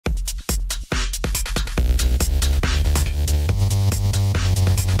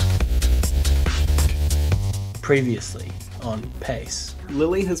previously on Pace.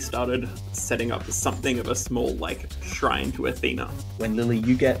 Lily has started setting up something of a small, shrine to Athena. When Lily,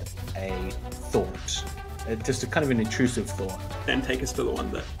 you get a thought, just a kind of an intrusive thought. Then take us to the one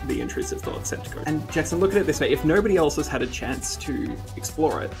that the intrusive thought set to go. And Jackson, look at it this way. If nobody else has had a chance to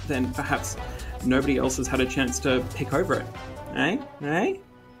explore it, then perhaps nobody else has had a chance to pick over it. Eh?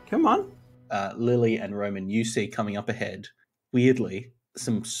 Come on. Lily and Roman, you see coming up ahead, weirdly,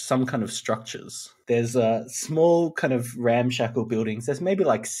 some kind of structures. There's small kind of ramshackle buildings. There's maybe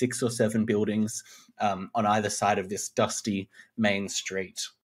 6 or 7 buildings on either side of this dusty main street.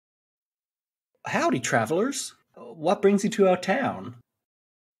 Howdy, travelers. What brings you to our town?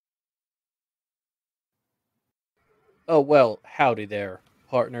 Oh, well, howdy there,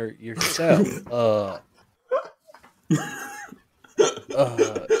 partner, yourself.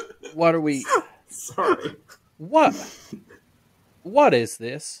 What are we... Sorry. What is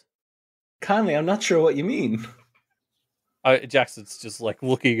this? Kindly, I'm not sure what you mean. Jackson's just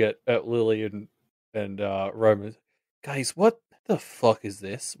looking at Lily and Roman. Guys, what the fuck is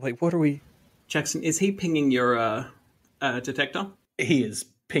this? What are we... Jackson, is he pinging your detector? He is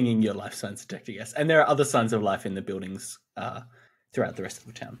pinging your life signs detector, yes. And there are other signs of life in the buildings throughout the rest of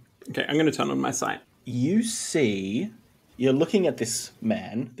the town. Okay, I'm going to turn on my sight. You're looking at this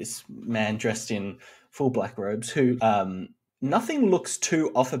man dressed in full black robes who, nothing looks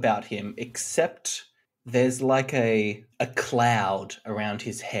too off about him except there's a cloud around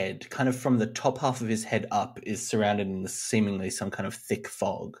his head. Kind of from the top half of his head up is surrounded in seemingly some kind of thick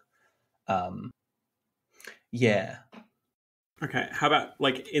fog. Yeah. Okay, how about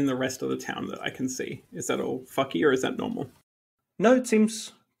in the rest of the town that I can see? Is that all fucky or is that normal? No, it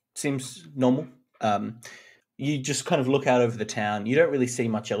seems normal. You just kind of look out over the town. You don't really see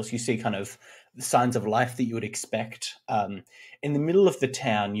much else. You see kind of the signs of life that you would expect. In the middle of the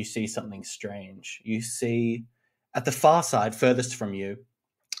town, you see something strange. You see at the far side, furthest from you,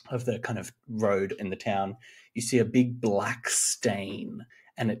 of the kind of road in the town, you see a big black stain.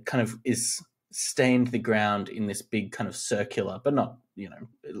 And it kind of is stained the ground in this big kind of circular, but not,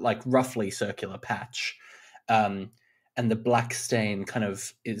 roughly circular patch. And the black stain kind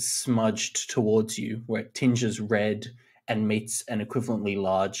of is smudged towards you where it tinges red and meets an equivalently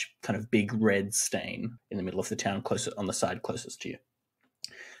large kind of big red stain in the middle of the town, on the side closest to you.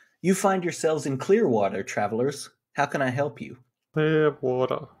 You find yourselves in Clearwater, travelers. How can I help you?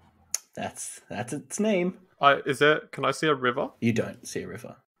 Clearwater. That's its name. Can I see a river? You don't see a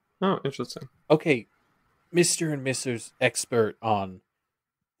river. Oh, interesting. Okay, Mr. and Mrs. Expert on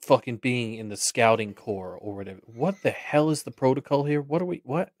fucking being in the scouting corps or whatever. What the hell is the protocol here?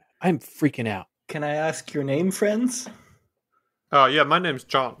 What? I'm freaking out. Can I ask your name, friends? Yeah, my name's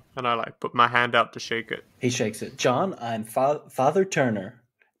John, and I put my hand out to shake it. He shakes it. John, I'm Father Turner.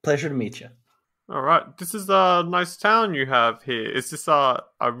 Pleasure to meet you. All right, this is a nice town you have here. Is this a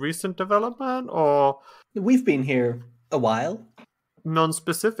recent development, or...? We've been here a while.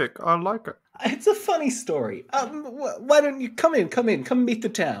 Non-specific. I like it. It's a funny story. Why don't you come meet the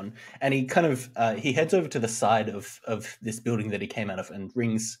town? And he kind of he heads over to the side of this building that he came out of and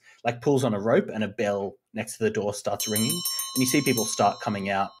rings, pulls on a rope, and a bell next to the door starts ringing. And you see people start coming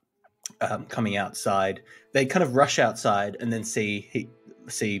outside. They kind of rush outside and then see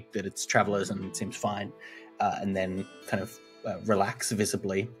that it's travelers and it seems fine, and then kind of relax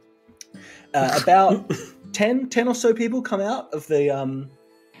visibly. About 10 or so people come out of the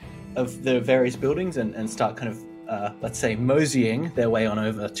various buildings and start kind of, let's say, moseying their way on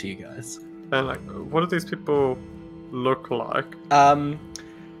over to you guys. And what do these people look like?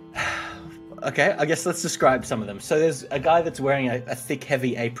 Okay, I guess let's describe some of them. So there's a guy that's wearing a thick,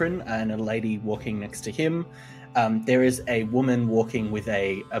 heavy apron and a lady walking next to him. There is a woman walking with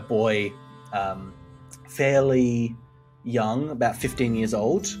a boy, fairly young, about 15 years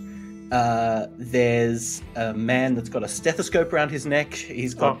old. There's a man that's got a stethoscope around his neck.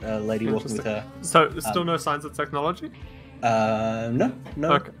 He's got a lady walking with her. So still no signs of technology? No,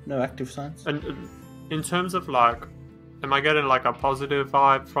 okay. No active signs. And in terms of am I getting a positive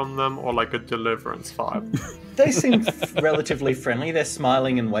vibe from them or a deliverance vibe? They seem relatively friendly. They're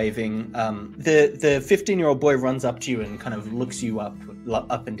smiling and waving. The 15-year-old boy runs up to you and kind of looks you up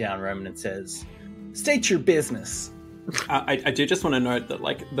and down, Roman, and says, "State your business." I do just want to note that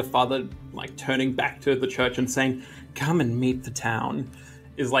the father turning back to the church and saying, "Come and meet the town,"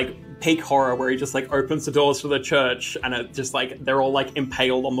 is peak horror, where he just opens the doors to the church and it just they're all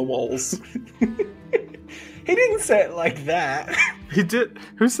impaled on the walls. He didn't say it like that. He did.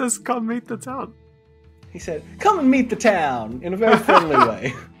 Who says come meet the town? He said, "Come and meet the town," in a very friendly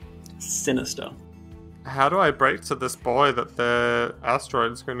way. Sinister. How do I break to this boy that the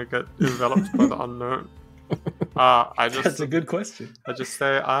asteroid's going to get enveloped by the unknown? That's a good question. I just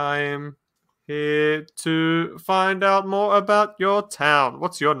say I'm here to find out more about your town.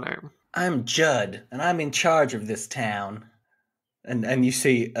 What's your name? I'm Judd, and I'm in charge of this town. And you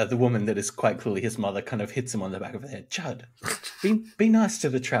see the woman that is quite clearly his mother kind of hits him on the back of the head. Judd, be nice to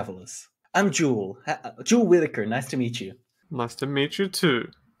the travelers. I'm Jewel Whitaker. Nice to meet you. Nice to meet you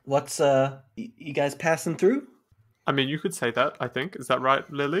too. What's you guys passing through? I mean, you could say that, I think. Is that right,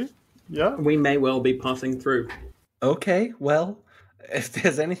 Lily? Yeah? We may well be passing through. Okay, well, if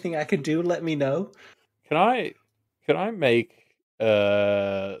there's anything I can do, let me know. Can I make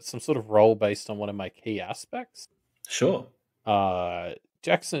some sort of roll based on one of my key aspects? Sure.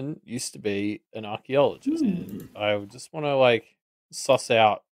 Jackson used to be an archaeologist, and I just want to suss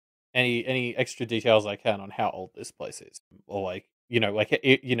out any extra details I can on how old this place is, or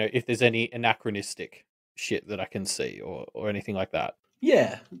if there's any anachronistic shit that I can see, or anything like that.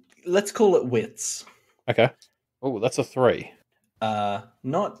 Yeah, let's call it wits. Okay. Oh, that's a 3.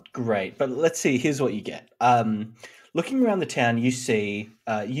 Not great, but let's see. Here's what you get. Looking around the town, you see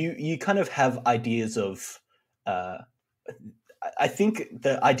you kind of have ideas of. I think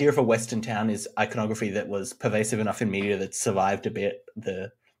the idea of a Western town is iconography that was pervasive enough in media that survived a bit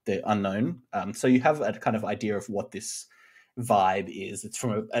the unknown. So you have a kind of idea of what this vibe is. It's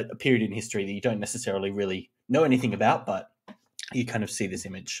from a period in history that you don't necessarily really know anything about, but you kind of see this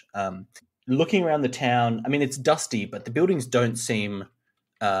image. Looking around the town, I mean, it's dusty, but the buildings don't seem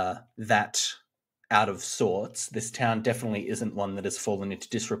that out of sorts. This town definitely isn't one that has fallen into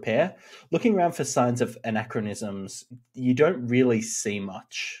disrepair. Looking around for signs of anachronisms, you don't really see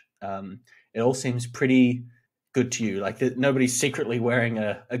much. It all seems pretty good to you. Like nobody's secretly wearing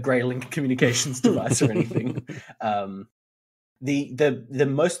a Grey Link communications device or anything. The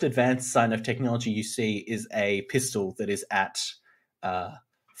most advanced sign of technology you see is a pistol that is at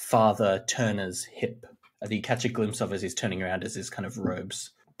Father Turner's hip. That you catch a glimpse of as he's turning around as his kind of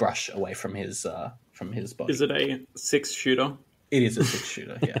robes brush away from his body. Is it a 6-shooter? It is a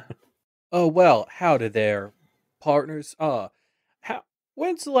 6-shooter, yeah. Oh, well, howdy there, partners.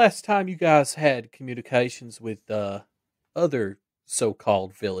 When's the last time you guys had communications with other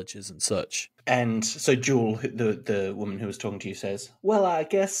so-called villages and such? And so Jewel, the woman who was talking to you, says, well, I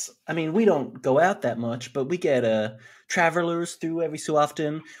mean, we don't go out that much, but we get travelers through every so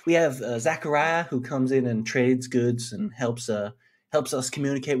often. We have Zachariah, who comes in and trades goods and helps us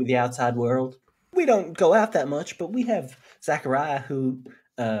communicate with the outside world. We don't go out that much, but we have Zachariah, who,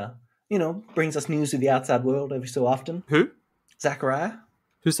 brings us news of the outside world every so often. Who? Zachariah.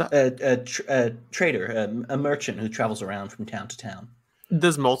 Who's that? A trader, a merchant who travels around from town to town.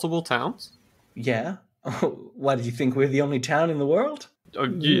 There's multiple towns? Yeah. Why did you think we're the only town in the world? Oh,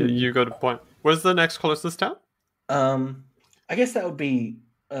 you got a point. Where's the next closest town? I guess that would be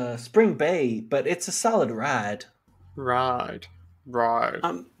Spring Bay, but it's a solid ride. Right.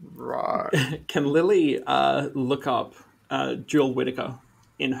 Can Lily look up Jewel Whitaker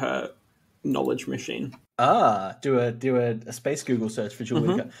in her knowledge machine? Do a space Google search for Jewel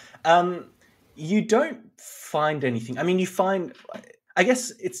Whitaker. You don't find anything. I mean, you find. I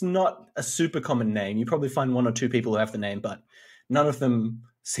guess it's not a super common name. You probably find 1 or 2 people who have the name, but none of them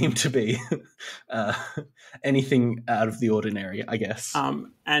seem to be anything out of the ordinary, I guess.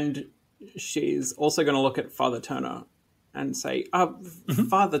 And she's also going to look at Father Turner and say,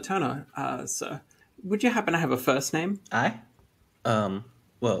 Father Turner, sir, would you happen to have a first name?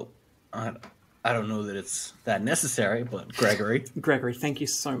 Well, I don't know that it's that necessary, but Gregory. Gregory, thank you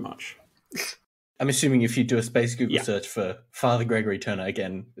so much. I'm assuming if you do a space Google search for Father Gregory Turner,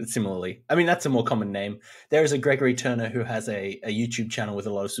 again, similarly. I mean, that's a more common name. There is a Gregory Turner who has a YouTube channel with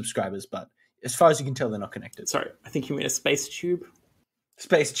a lot of subscribers, but as far as you can tell, they're not connected. Sorry, I think you mean a space tube?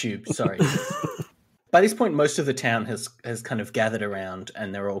 Space tube, sorry. By this point, most of the town has kind of gathered around,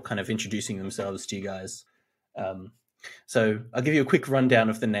 and they're all kind of introducing themselves to you guys. So I'll give you a quick rundown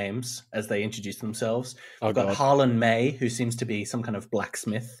of the names as they introduce themselves. We've got Harlan May, who seems to be some kind of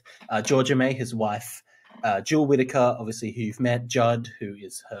blacksmith. Georgia May, his wife. Jewel Whitaker, obviously, who you've met. Judd, who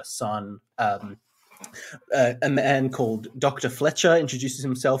is her son. A man called Dr. Fletcher introduces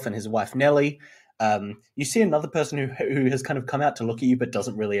himself, and his wife Nellie. You see another person who has kind of come out to look at you but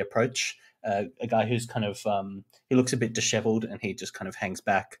doesn't really approach. A guy who's kind of he looks a bit disheveled and he just kind of hangs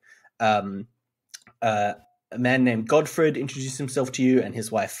back. A man named Godfred introduced himself to you, and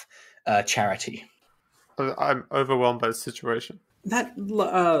his wife Charity. I'm overwhelmed by the situation. That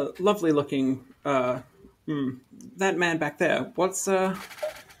lovely looking that man back there. What's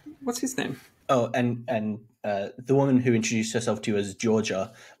his name? Oh, and the woman who introduced herself to you as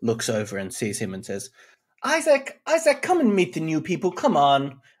Georgia looks over and sees him and says, Isaac, come and meet the new people. Come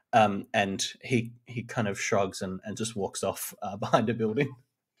on. And he kind of shrugs and just walks off behind a building.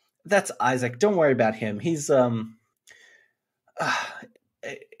 That's Isaac. Don't worry about him. He's a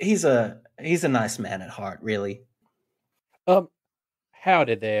nice man at heart, really.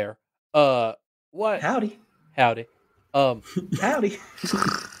 Howdy there. What? Howdy. Howdy. Howdy.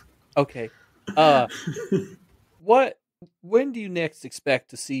 Okay. When do you next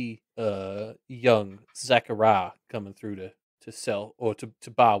expect to see young Zachariah coming through to sell or to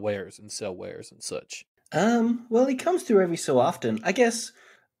buy wares and sell wares and such? Well, he comes through every so often. I guess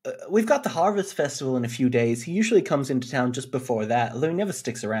we've got the Harvest Festival in a few days. He usually comes into town just before that, although he never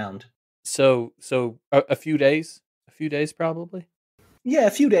sticks around. So a few days? A few days probably? Yeah,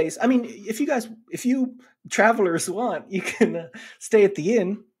 a few days. I mean, if you travelers want, you can stay at the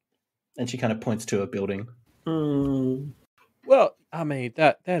inn. And she kind of points to a building. Well, I mean,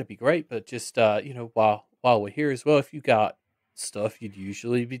 that'd be great, but just, while we're here as well, if you got stuff you'd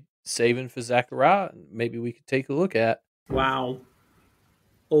usually be saving for Zachariah, maybe we could take a look at. Wow.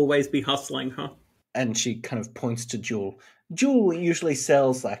 Always be hustling, huh? And she kind of points to Jewel. Jewel usually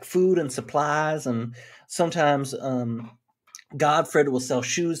sells like food and supplies, and sometimes Godfred will sell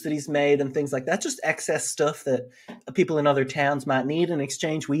shoes that he's made and things like that. Just excess stuff that people in other towns might need. In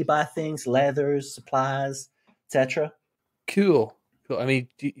exchange, we buy things, leathers, supplies, etc. Cool. I mean,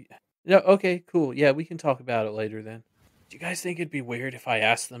 okay, cool. Yeah, we can talk about it later then. Do you guys think it'd be weird if I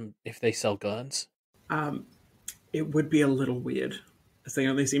asked them if they sell guns? It would be a little weird, as they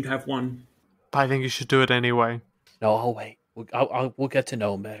only seem to have one. I think you should do it anyway. No, I'll wait. We'll get to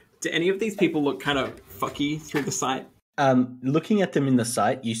know them better. Do any of these people look kind of fucky through the sight? Looking at them in the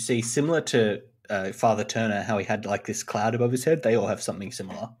site, you see, similar to Father Turner, how he had like this cloud above his head, they all have something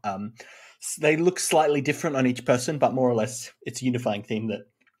similar. They look slightly different on each person, but more or less it's a unifying theme that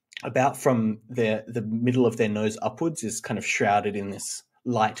about from the middle of their nose upwards is kind of shrouded in this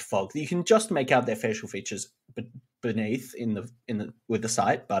light fog that you can just make out their facial features beneath with the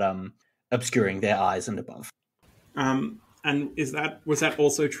sight, but obscuring their eyes and above. And was that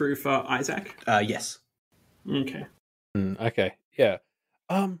also true for Isaac? Yes. Okay. Okay. Yeah.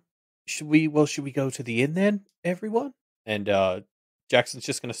 Should we go to the inn then, everyone? And Jackson's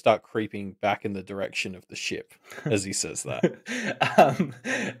just going to start creeping back in the direction of the ship as he says that.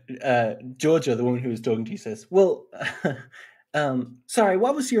 Georgia, the woman who was talking to you, says, "Well, sorry,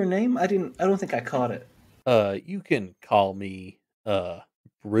 what was your name? I don't think I caught it." You can call me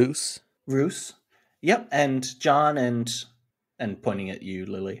Bruce. Bruce. Yep, and John and pointing at you,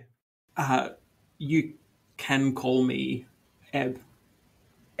 Lily. You can call me Eb.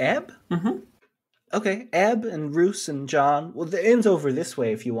 Eb? Mm-hmm. Okay, Eb and Roos and John. Well, the inn's over this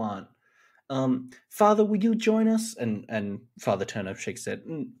way if you want. Father, will you join us? And Father Turner shakes his head.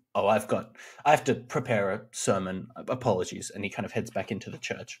 Oh, I have to prepare a sermon. Apologies. And he kind of heads back into the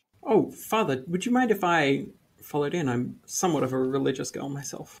church. Oh, Father, would you mind if I followed in? I'm somewhat of a religious girl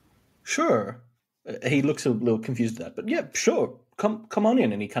myself. Sure. He looks a little confused at that, but yeah, sure. Come on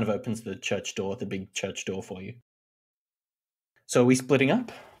in. And he kind of opens the church door, the big church door for you. So are we splitting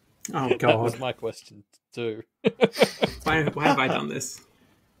up? Oh, God. That was my question, too. Why have I done this?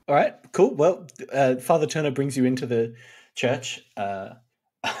 All right, cool. Well, Father Turner brings you into the church.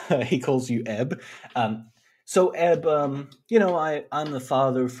 He calls you Eb. So Eb, I'm the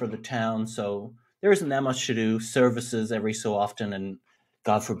father for the town, so there isn't that much to do. Services every so often, and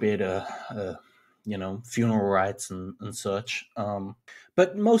God forbid, funeral rites and such.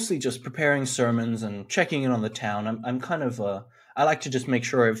 But mostly just preparing sermons and checking in on the town. I'm kind of I like to just make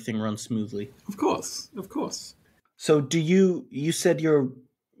sure everything runs smoothly. Of course. So do you said you're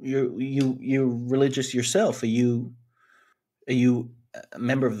religious yourself? Are you a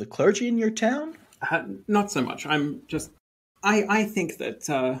member of the clergy in your town? Not so much. I'm just I think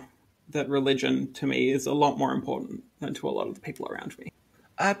that that religion to me is a lot more important than to a lot of the people around me.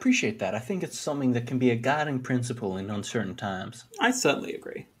 I appreciate that. I think it's something that can be a guiding principle in uncertain times. I certainly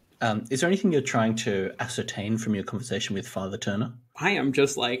agree. Is there anything you're trying to ascertain from your conversation with Father Turner? I am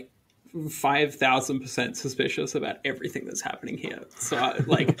just 5,000% suspicious about everything that's happening here. So,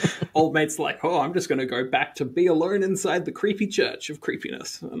 old mate's like, oh, I'm just going to go back to be alone inside the creepy church of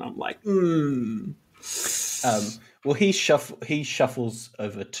creepiness. And I'm like, Well, he shuffles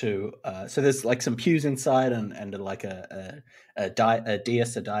over to. So there's some pews inside and a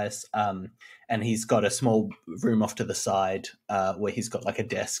dais. And he's got a small room off to the side where he's got a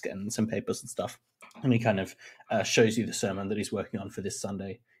desk and some papers and stuff. And he kind of shows you the sermon that he's working on for this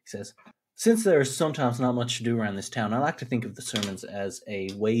Sunday. He says, since there is sometimes not much to do around this town, I like to think of the sermons as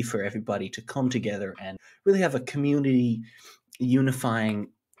a way for everybody to come together and really have a community unifying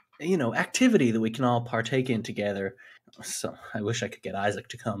activity that we can all partake in together. So I wish I could get Isaac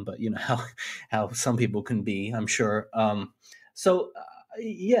to come, but how some people can be, I'm sure. And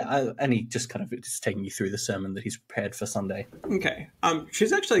he just kind of is taking you through the sermon that he's prepared for Sunday. Okay.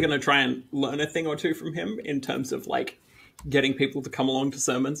 She's actually going to try and learn a thing or two from him in terms of like getting people to come along to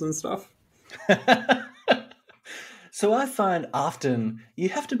sermons and stuff. So I find often you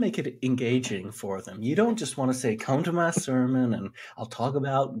have to make it engaging for them. You don't just want to say, come to my sermon and I'll talk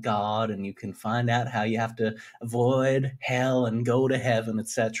about God and you can find out how you have to avoid hell and go to heaven,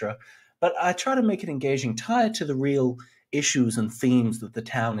 etc. But I try to make it engaging, tie it to the real issues and themes that the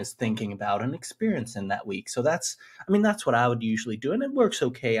town is thinking about and experiencing that week. So that's what I would usually do, and it works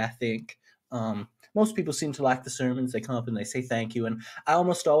okay, I think. Most people seem to like the sermons. They come up and they say thank you, and I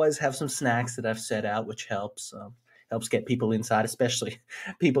almost always have some snacks that I've set out, which helps get people inside, especially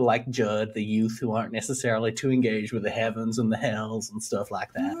people like Judd, the youth who aren't necessarily too engaged with the heavens and the hells and stuff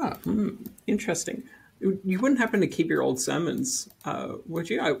like that. Interesting. You wouldn't happen to keep your old sermons, would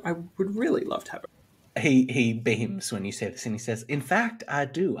you? I would really love to have it. He beams when you say this, and he says, in fact, I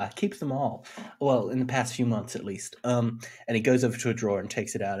do. I keep them all. Well, in the past few months, at least. And he goes over to a drawer and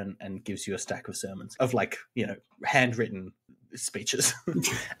takes it out and gives you a stack of sermons of handwritten speeches.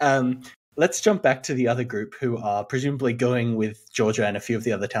 Let's jump back to the other group who are presumably going with Georgia and a few of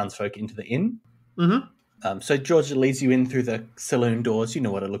the other townsfolk into the inn. Mm-hmm. So Georgia leads you in through the saloon doors. You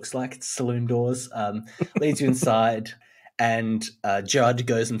know what it looks like. It's saloon doors. Leads you inside. And Judd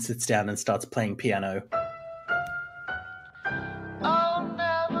goes and sits down and starts playing piano. I'll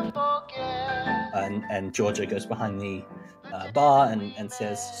never forget. And Georgia goes behind the bar and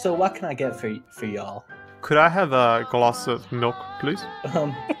says, so what can I get for y'all? Could I have a glass of milk, please?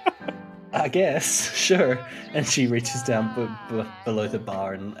 I guess, sure. And she reaches down below the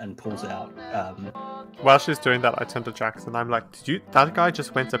bar and pulls out. While she's doing that, I turn to Jackson. I'm like, that guy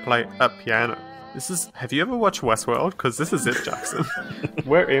just went to play a piano. Have you ever watched Westworld? Because this is it, Jackson.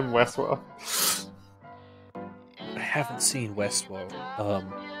 We're in Westworld. I haven't seen Westworld.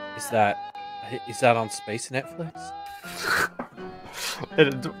 Is that on Space Netflix?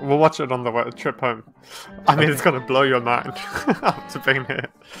 We'll watch it on the trip home. I mean, it's going to blow your mind after being here.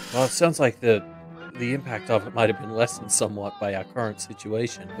 Well, it sounds like the impact of it might have been lessened somewhat by our current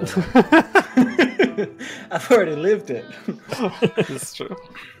situation. But, I've already lived it. It's true.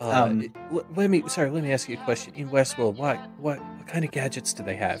 Let me ask you a question. In Westworld, what kind of gadgets do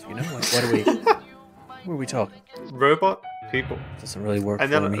they have? What are we talking? Robot people. Doesn't really work.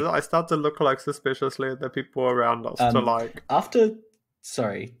 And then I start to look like suspiciously at the people around us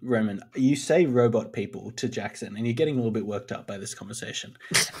Sorry, Roman, you say robot people to Jackson, and you're getting a little bit worked up by this conversation.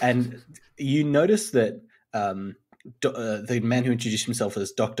 And you notice that the man who introduced himself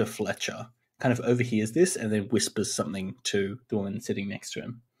as Dr. Fletcher kind of overhears this and then whispers something to the woman sitting next to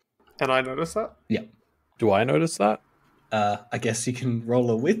him. And I notice that? Yeah. Do I notice that? I guess you can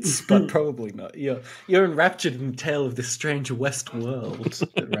roll a wits, but probably not. You're enraptured in the tale of this strange West world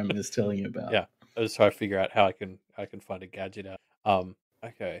that Roman is telling you about. Yeah, I just try to figure out how I can find a gadget out.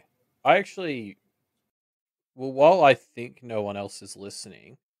 Okay. I actually, while I think no one else is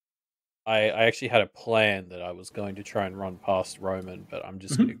listening, I actually had a plan that I was going to try and run past Roman, but I'm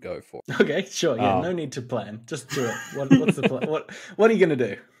just going to go for it. Okay, sure. Yeah, no need to plan. Just do it. What's the plan? What are you going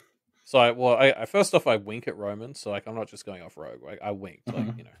to do? So I first off I wink at Roman, so I'm not just going off rogue. I winked,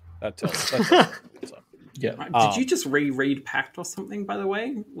 that tells. So. Yeah. Did you just reread Pact or something? By the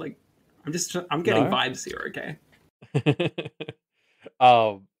way, I'm getting vibes here. Okay.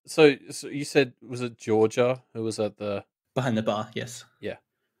 So you said, was it Georgia who was at the behind the bar? Yes. Yeah.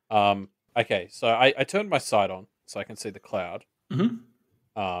 Okay. So I turned my sight on so I can see the cloud. Mm-hmm.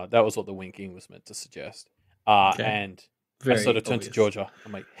 That was what the winking was meant to suggest. Okay. And Very I sort of turned obvious. to Georgia.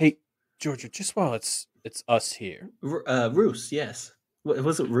 I'm like, hey, Georgia, just while it's us here. Roos, yes.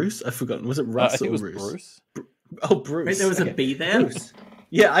 Was it Roos? I've forgotten. Was it Russ I think or it was Roos? Bruce. Bruce. Wait, there was a B there? Bruce.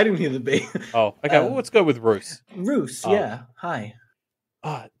 Yeah, I didn't hear the B. Oh, okay. Well, let's go with Bruce. Roos, yeah. Hi.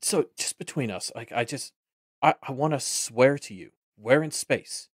 So just between us, I want to swear to you, we're in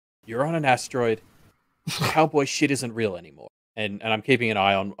space. You're on an asteroid. Cowboy shit isn't real anymore. And I'm keeping an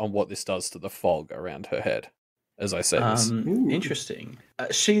eye on what this does to the fog around her head as I say this. Interesting.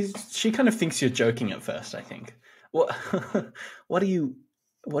 She kind of thinks you're joking at first, I think. What are you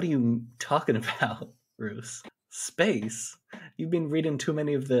talking about, Roos? Space? You've been reading too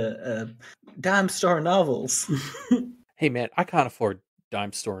many of the dime store novels. Hey man, I can't afford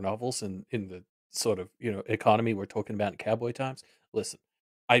dime store novels in the sort of economy we're talking about in cowboy times. Listen,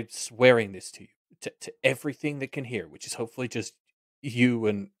 I'm swearing this to you, to everything that can hear, which is hopefully just you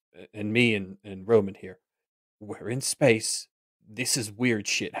and me and Roman here. We're in space. this is weird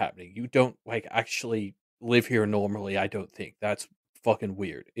shit happening. You don't like actually live here normally. I don't think that's fucking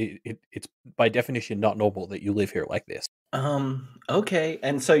weird. It's by definition not normal that you live here like this. Okay.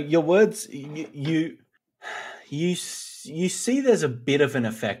 And so your words, you see there's a bit of an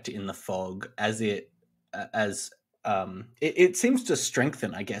effect in the fog as it seems to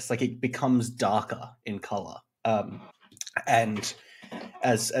strengthen, I guess, like it becomes darker in color. And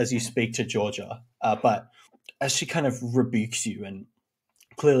as you speak to Georgia, but as she kind of rebukes you and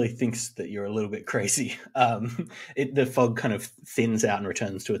clearly thinks that you're a little bit crazy, the fog kind of thins out and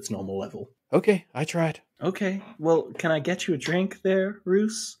returns to its normal level. Okay, I tried. Okay, well, can I get you a drink there,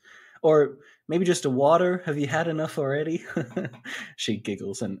 Roos? Or maybe just a water? Have you had enough already? She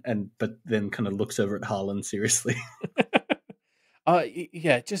giggles but then kind of looks over at Harlan seriously.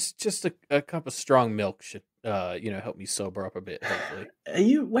 Yeah, just a cup of strong milk should help me sober up a bit,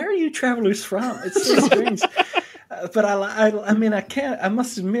 hopefully. Where are you travelers from? It's so strange. But I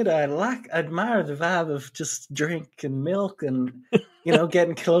must admit, I admire the vibe of just drink and milk and,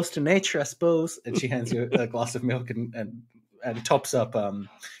 getting close to nature, I suppose. And she hands you a glass of milk and tops up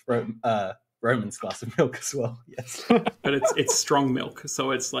Roman's glass of milk as well. Yes, but it's strong milk,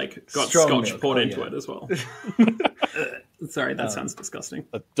 so it's like got strong scotch milk. poured into it as well. Sorry, that sounds disgusting.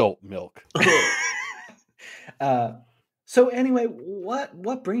 Adult milk. So anyway,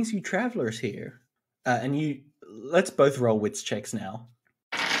 what brings you travelers here? Let's both roll wits checks now.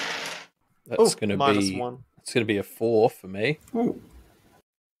 That's going to be -1. It's going to be a 4 for me. Ooh.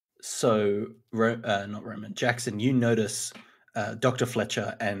 So, not Roman, Jackson, you notice Dr.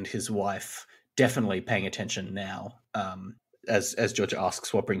 Fletcher and his wife definitely paying attention now. As Georgia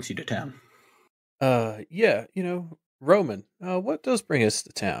asks, what brings you to town? Yeah, Roman, what does bring us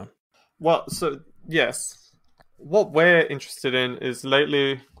to town? Well, so yes, what we're interested in is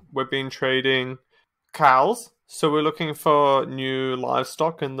lately we've been trading cows. So we're looking for new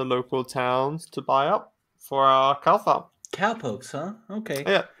livestock in the local towns to buy up for our cow farm. Cowpokes, huh? Okay.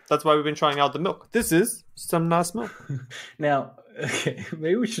 Yeah, that's why we've been trying out the milk. This is some nice milk. Now, okay,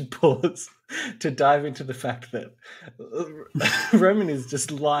 maybe we should pause to dive into the fact that Roman is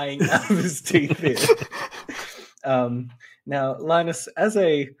just lying out of his teeth here. Now, Linus, as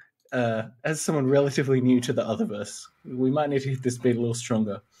someone relatively new to the Otherverse, we might need to hit this beat a little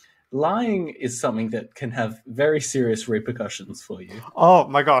stronger. Lying is something that can have very serious repercussions for you. Oh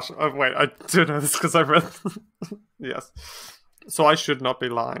my gosh. Oh, wait, I do know this because I read... Yes. So I should not be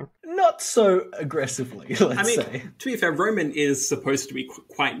lying. Not so aggressively, let's say. To be fair, Roman is supposed to be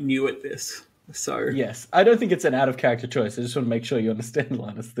quite new at this. So yes, I don't think it's an out-of-character choice. I just want to make sure you understand,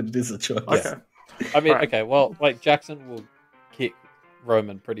 Linus, that it is a choice. Okay. I mean, Right. okay, well, like, Jackson will kick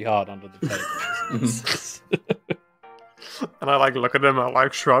Roman pretty hard under the table. And I look at him and I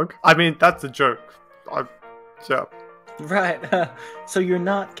shrug. I mean, that's a joke. Yeah. Right. So you're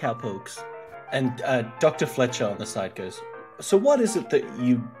not cowpokes. And Dr. Fletcher on the side goes, so what is it that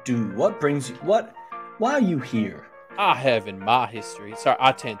you do? What brings you... Why are you here? I have in my history... Sorry,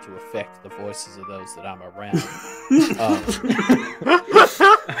 I tend to affect the voices of those that I'm around.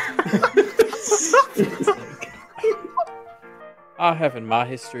 I have in my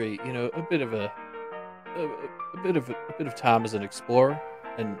history, a bit of time as an explorer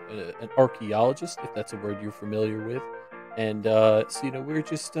and an archaeologist, if that's a word you're familiar with. And so we're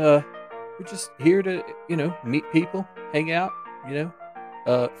just here to meet people, hang out,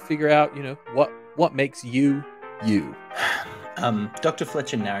 figure out what makes you you. Dr.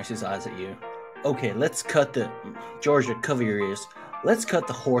 Fletcher narrows his eyes at you. Okay, let's cut Georgia, cover your ears. Let's cut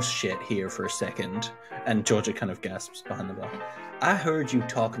the horse shit here for a second. And Georgia kind of gasps behind the bar. I heard you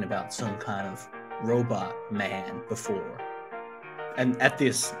talking about some kind of robot man before. And at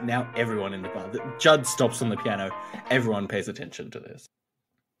this, now everyone in the bar, Judd stops on the piano, everyone pays attention to this.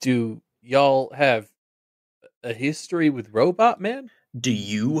 Do y'all have a history with robot men? Do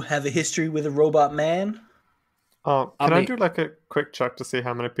you have a history with a robot man? Can I do a quick check to see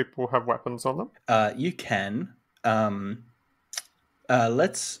how many people have weapons on them? You can.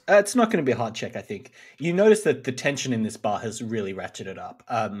 It's not going to be a hard check, I think. You notice that the tension in this bar has really ratcheted up.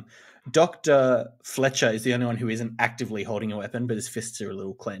 Dr. Fletcher is the only one who isn't actively holding a weapon, but his fists are a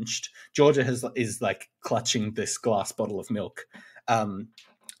little clenched. Georgia is clutching this glass bottle of milk.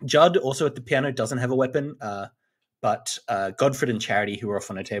 Judd, also at the piano, doesn't have a weapon, but Godfrey and Charity, who are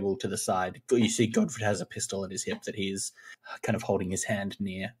off on a table to the side, you see Godfrey has a pistol at his hip that he's kind of holding his hand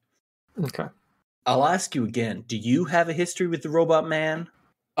near. Okay. I'll ask you again, do you have a history with the robot man?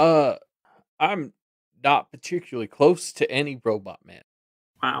 I'm not particularly close to any robot man.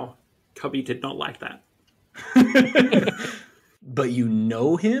 Wow. Cubby did not like that. But you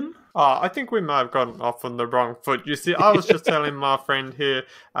know him? I think we might have gotten off on the wrong foot. You see, I was just telling my friend here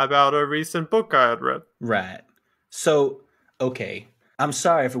about a recent book I had read. Right. So, okay. I'm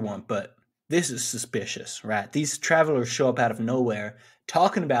sorry, everyone, but this is suspicious, right? These travelers show up out of nowhere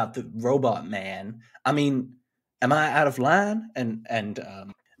talking about the robot man. I mean, am I out of line? And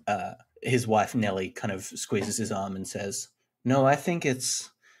his wife, Nellie, kind of squeezes his arm and says, no, I think it's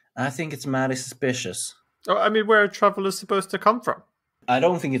mighty suspicious. Oh, I mean, where are travelers supposed to come from? I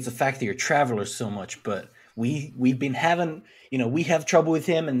don't think it's the fact that you're travelers so much, but we've been having, we have trouble with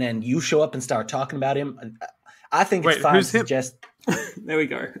him, and then you show up and start talking about him. I think it's fine to suggest. There we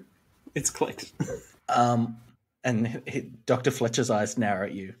go. It's clicked. And Dr. Fletcher's eyes narrow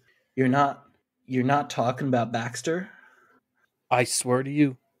at you. You're not talking about Baxter? I swear to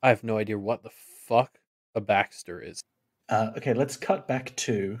you, I have no idea what the fuck a Baxter is. Okay, let's cut back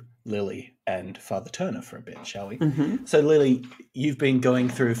to Lily and Father Turner for a bit, shall we? Mm-hmm. So, Lily, you've been going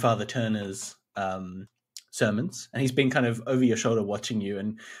through Father Turner's sermons, and he's been kind of over your shoulder watching you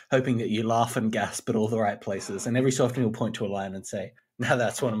and hoping that you laugh and gasp at all the right places. And every so often he'll point to a line and say, now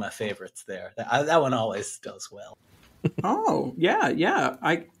that's one of my favorites there. That one always does well. Oh, yeah.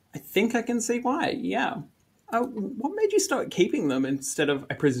 I think I can see why, yeah. What made you start keeping them instead of,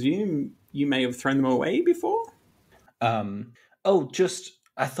 I presume you may have thrown them away before?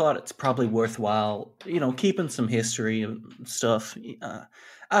 I thought it's probably worthwhile, keeping some history and stuff.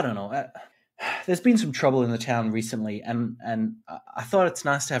 I don't know. There's been some trouble in the town recently, and I thought it's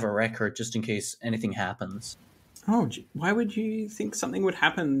nice to have a record just in case anything happens. Oh, why would you think something would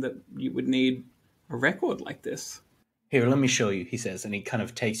happen that you would need a record like this? Here, let me show you, he says, and he kind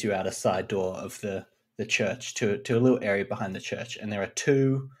of takes you out a side door of the church to a little area behind the church, and there are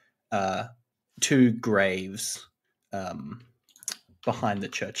two graves behind the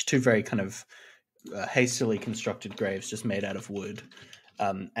church, two very kind of hastily constructed graves just made out of wood.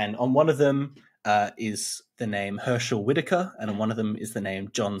 And on one of them is the name Herschel Whitaker, and on one of them is the name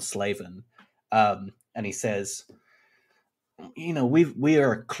John Slavin. And he says, we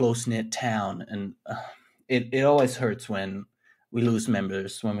are a close-knit town, and it always hurts when we lose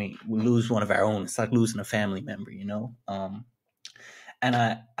members, when we lose one of our own. It's like losing a family member, And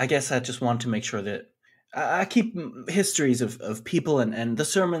I guess I just want to make sure that I keep histories of people and the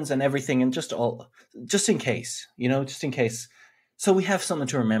sermons and everything, and just in case, just in case. So we have something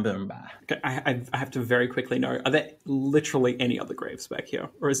to remember them by. Okay, I have to very quickly know, are there literally any other graves back here?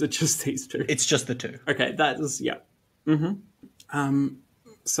 Or is it just these two? It's just the two. Okay, that is, yeah. Mm-hmm.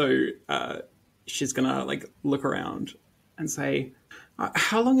 So she's gonna look around and say,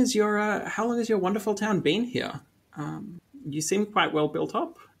 how long has your wonderful town been here? You seem quite well built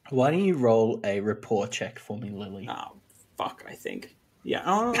up. Why don't you roll a rapport check for me, Lily? Oh, fuck, I think. Yeah,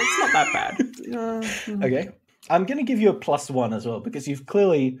 it's not that bad. Okay. I'm going to give you a +1 as well, because you've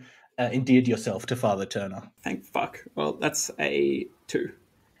clearly endeared yourself to Father Turner. Thank fuck. Well, that's a 2.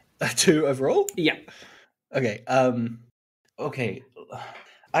 A 2 overall? Yeah. Okay. Okay.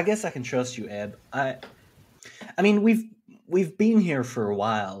 I guess I can trust you, Eb. I mean, we've been here for a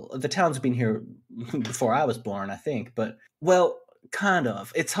while. The town's been here before I was born, I think. But, well, kind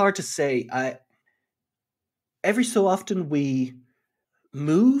of. It's hard to say. Every so often we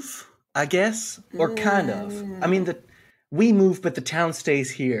move, I guess, or kind of. I mean, we move, but the town stays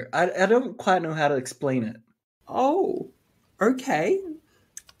here. I don't quite know how to explain it. Oh, okay.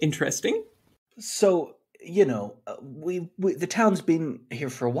 Interesting. So, the town's been here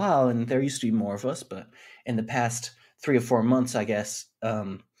for a while, and there used to be more of us, but in the past 3 or 4 months, I guess,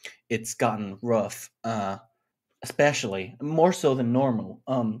 it's gotten rough, especially, more so than normal,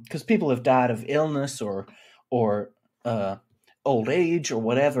 because people have died of illness or old age or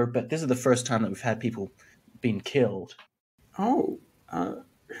whatever, but this is the first time that we've had people being killed. Oh,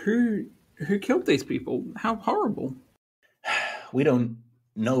 who killed these people? How horrible. We don't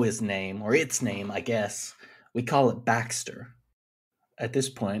know his name, or its name, I guess. We call it Baxter. At this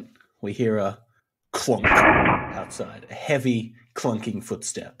point, we hear a clunk outside, a heavy clunking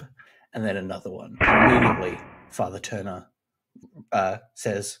footstep, and then another one. Immediately, Father Turner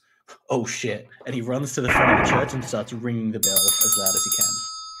says, "Oh shit," and he runs to the front of the church and starts ringing the bell as loud as he can.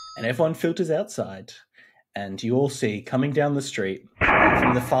 And everyone filters outside, and you all see, coming down the street,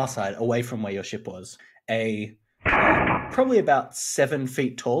 from the far side, away from where your ship was, a probably about 7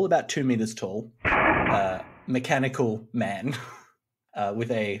 feet tall, about 2 meters tall, mechanical man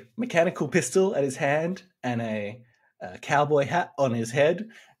with a mechanical pistol at his hand and a cowboy hat on his head,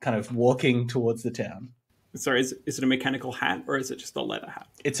 kind of walking towards the town. Sorry, is it a mechanical hat, or is it just a leather hat?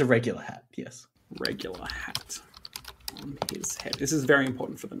 It's a regular hat, yes. Regular hat on his head. This is very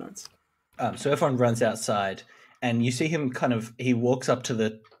important for the notes. So everyone runs outside, and you see him he walks up to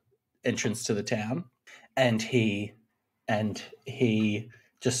entrance to the town, and he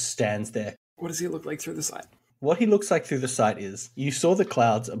just stands there. What does he look like through the sight? What he looks like through the sight is, you saw the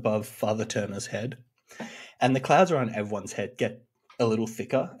clouds above Father Turner's head, and the clouds around everyone's head get a little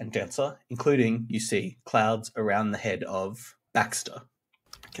thicker and denser, including, you see, clouds around the head of Baxter.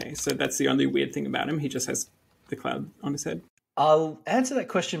 Okay, so that's the only weird thing about him. He just has the cloud on his head. I'll answer that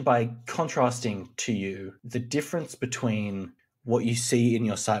question by contrasting to you the difference between what you see in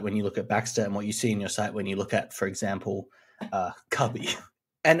your sight when you look at Baxter and what you see in your sight when you look at, for example, Cubby.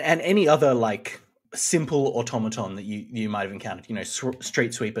 And any other, like, simple automaton that you might have encountered, you know,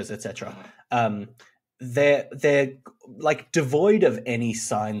 street sweepers, etc. They're like devoid of any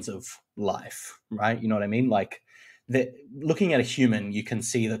signs of life, right? You know what I mean? Like, looking at a human, you can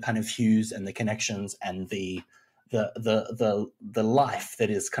see the kind of hues and the connections and the life that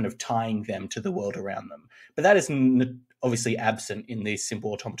is kind of tying them to the world around them. But that is obviously absent in these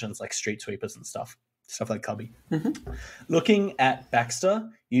simple automatons like street sweepers and stuff like Cubby. Mm-hmm. Looking at Baxter,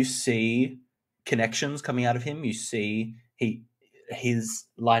 you see connections coming out of him. You see his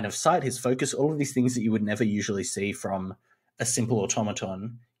line of sight, his focus, all of these things that you would never usually see from a simple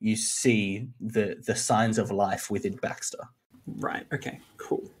automaton. You see the signs of life within Baxter. Right. Okay.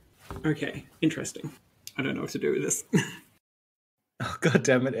 Cool. Okay. Interesting. I don't know what to do with this. Oh, God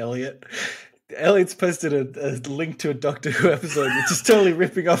damn it, Elliot. Elliot's posted a link to a Doctor Who episode, which is totally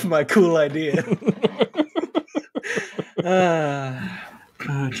ripping off my cool idea.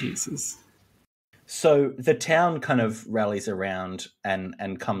 Oh, Jesus. So the town kind of rallies around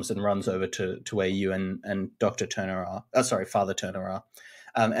and comes and runs over to where you and Dr. Turner are. Father Turner are.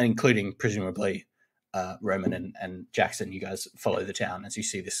 And including, presumably, Reuben and Jackson. You guys follow the town as you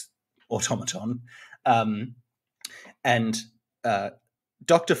see this automaton. And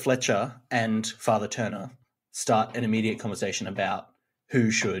Dr. Fletcher and Father Turner start an immediate conversation about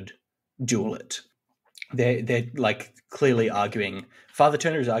who should duel it. They're like clearly arguing. Father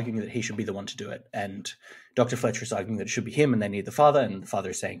Turner is arguing that he should be the one to do it, and Dr. Fletcher is arguing that it should be him, and they need the father. And the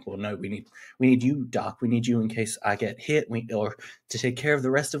father is saying, "Well, no, we need you, Doc. We need you in case I get hit, or to take care of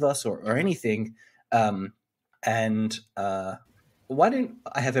the rest of us, or anything." Why don't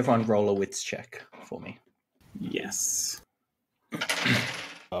I have everyone roll a wits check for me? Yes.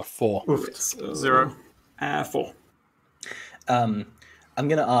 4. Oof, 0. 4. I'm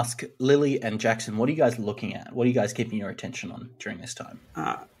going to ask Lily and Jackson, what are you guys looking at? What are you guys keeping your attention on during this time?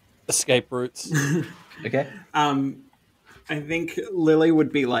 Escape routes. Okay. I think Lily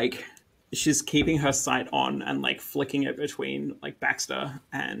would be like, she's keeping her sight on and like flicking it between like Baxter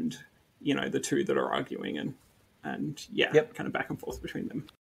and, you know, the two that are arguing and kind of back and forth between them.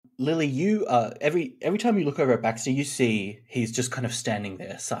 Lily, you every time you look over at Baxter, you see he's just kind of standing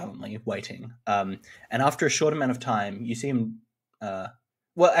there silently waiting. And after a short amount of time, you see him.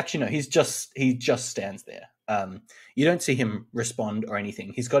 Well, actually, no, he just stands there. You don't see him respond or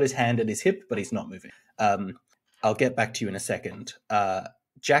anything. He's got his hand at his hip, but he's not moving. I'll get back to you in a second.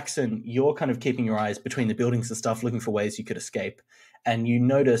 Jackson, you're kind of keeping your eyes between the buildings and stuff, looking for ways you could escape, and you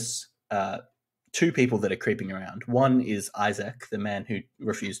notice two people that are creeping around. One is Isaac, the man who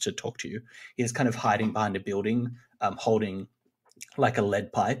refused to talk to you. He's kind of hiding behind a building, holding like a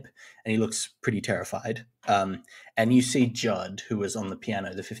lead pipe, and he looks pretty terrified. And you see Judd, who was on the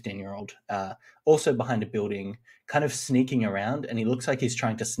piano, the 15-year-old, also behind a building, kind of sneaking around, and he looks like he's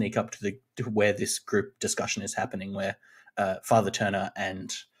trying to sneak up to where this group discussion is happening, where Father Turner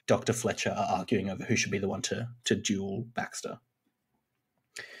and Dr. Fletcher are arguing over who should be the one to duel Baxter.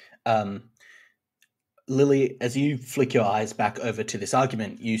 Lily, as you flick your eyes back over to this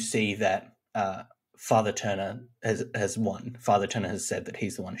argument, you see that Father Turner has won. Father Turner has said that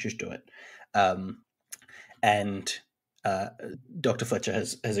he's the one who should do it. And Dr. Fletcher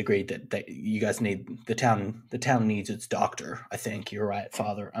has agreed that you guys need the town needs its doctor. I think you're right,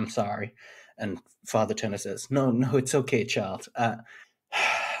 Father. I'm sorry. And Father Turner says, no, it's okay, child.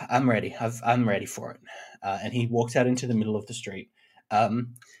 I'm ready. I'm ready for it. And he walks out into the middle of the street.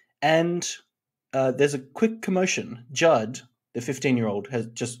 And there's a quick commotion. Judd, the 15-year-old, has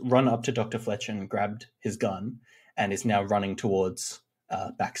just run up to Dr. Fletcher and grabbed his gun and is now running towards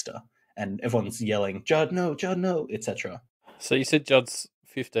Baxter. And everyone's yelling, Judd, no, etc. So you said Judd's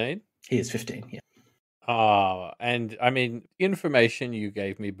 15? He is 15, yeah. And I mean, information you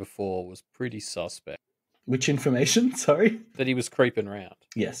gave me before was pretty suspect. Which information? Sorry? That he was creeping around.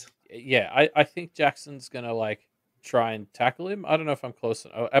 Yes. Yeah, I think Jackson's going to like try and tackle him. I don't know if I'm close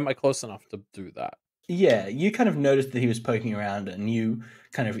enough. Am I close enough to do that? Yeah, you kind of noticed that he was poking around, and you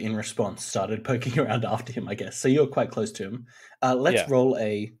kind of in response started poking around after him, I guess. So you're quite close to him. Let's roll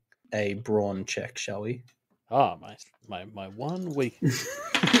a brawn check, shall we? My 1 week.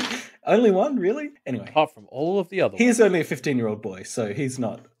 Only one, really? Anyway, Apart from all of the other he ones. is only a 15-year-old boy, so he's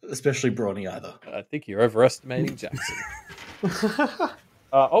not especially brawny either. I think you're overestimating Jackson.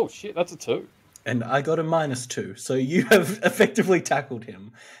 Oh shit, that's a 2. And I got a -2, so you have effectively tackled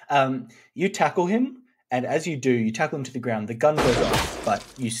him. You tackle him, and as you do, you tackle him to the ground. The gun goes off, but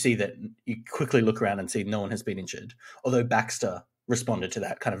you see that you quickly look around and see no one has been injured. Although Baxter responded to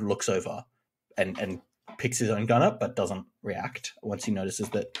that, kind of looks over and picks his own gun up, but doesn't react once he notices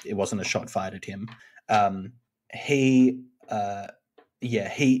that it wasn't a shot fired at him.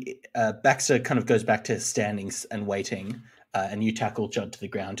 Baxter kind of goes back to standing and waiting. And you tackle Judd to the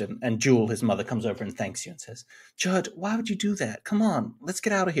ground, and Jewel, his mother, comes over and thanks you and says, "Judd, why would you do that? Come on, let's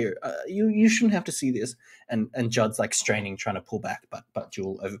get out of here. You shouldn't have to see this." And Judd's like straining, trying to pull back, but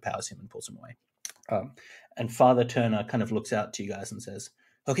Jewel overpowers him and pulls him away. And Father Turner kind of looks out to you guys and says,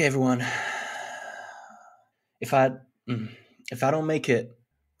 "Okay, everyone, if I don't make it,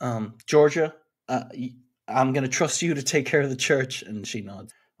 Georgia, I'm going to trust you to take care of the church." And she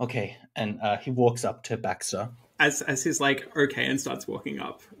nods. Okay, and he walks up to Baxter. As he's like, okay, and starts walking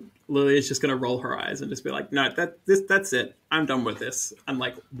up, Lily is just going to roll her eyes and just be like, no, that's it. I'm done with this. And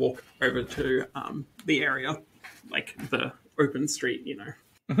like walk over to the area, like the open street, you know.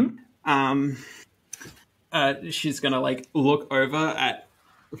 Mm-hmm. She's going to like look over at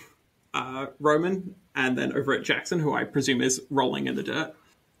Roman and then over at Jackson, who I presume is rolling in the dirt.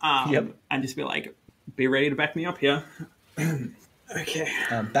 And just be like, be ready to back me up here. Okay.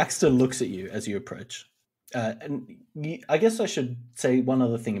 Baxter looks at you as you approach. I guess I should say one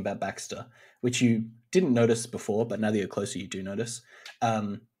other thing about Baxter, which you didn't notice before, but now that you're closer, you do notice.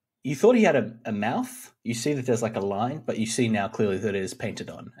 You thought he had a mouth. You see that there's like a line, but you see now clearly that it is painted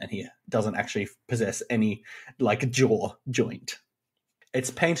on, and he doesn't actually possess any like jaw joint.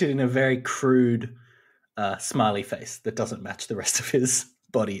 It's painted in a very crude smiley face that doesn't match the rest of his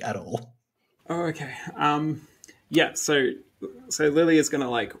body at all. Oh, okay. Yeah, so Lily is going to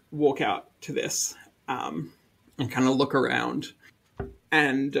like walk out to this and kind of look around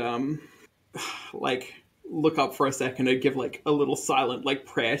and like look up for a second and give like a little silent like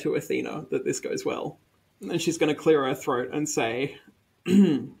prayer to Athena that this goes well. And then she's going to clear her throat and say,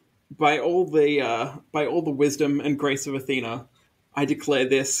 by all the wisdom and grace of Athena, I declare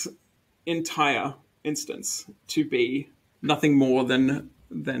this entire instance to be nothing more than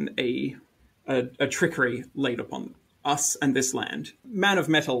a trickery laid upon us and this land. Man of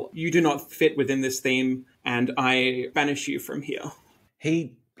metal, you do not fit within this theme, and I banish you from here.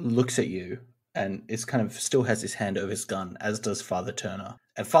 He looks at you and is kind of still has his hand over his gun, as does Father Turner.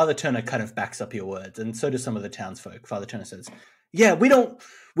 And Father Turner kind of backs up your words, and so do some of the townsfolk. Father Turner says, "Yeah, we don't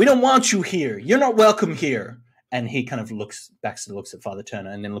want you here. You're not welcome here." And he kind of Baxter looks at Father Turner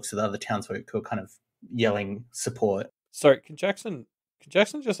and then looks at the other townsfolk who are kind of yelling support. Sorry, can Jackson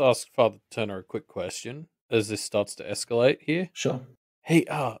just ask Father Turner a quick question as this starts to escalate here? Sure. Hey,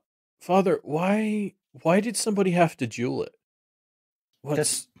 Father, why did somebody have to duel it?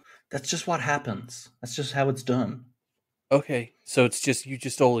 That's just what happens. That's just how it's done. Okay, so it's just you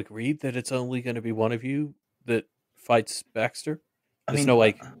just all agreed that it's only going to be one of you that fights Baxter? There's no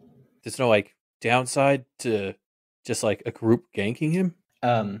downside to just like a group ganking him?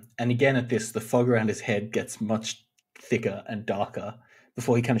 And again at this, the fog around his head gets much thicker and darker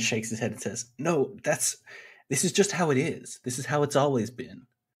before he kind of shakes his head and says, "No, this is just how it is. This is how it's always been."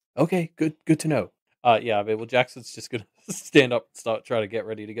 Okay, good to know. Jackson's just going to stand up and start trying to get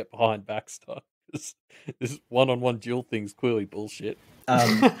ready to get behind Baxter. This one-on-one duel thing's clearly bullshit.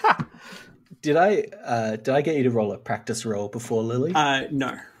 Did I get you to roll a practice roll before Lily?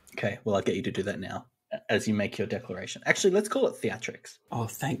 No. Okay, well, I'll get you to do that now as you make your declaration. Actually, let's call it theatrics. Oh,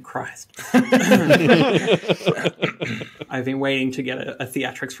 thank Christ. I've been waiting to get a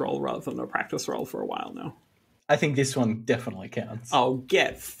theatrics roll rather than a practice roll for a while now. I think this one definitely counts. Oh,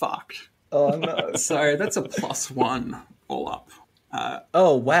 get fucked. Oh, no. So that's a +1 all up.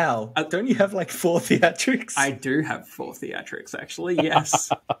 Oh, wow. Don't you have like 4 theatrics? I do have 4 theatrics, actually, yes.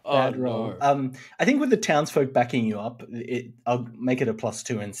 Bad roll. No. I think with the townsfolk backing you up, I'll make it a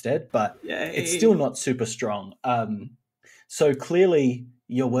 +2 instead, but it's still not super strong. So clearly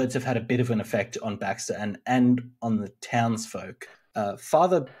your words have had a bit of an effect on Baxter and on the townsfolk.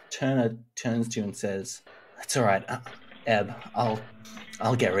 Father Turner turns to you and says, "That's all right, Eb, I'll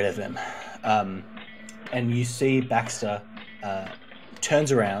get rid of him." And you see Baxter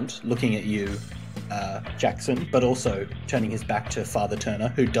turns around, looking at you, Jackson, but also turning his back to Father Turner,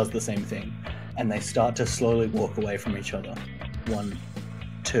 who does the same thing. And they start to slowly walk away from each other. 1,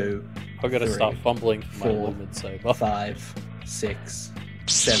 2, I've got to start fumbling for my 4, movement saber. 5, 6,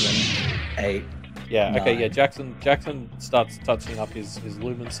 7, 8, Yeah, okay, yeah. 9. Jackson starts touching up his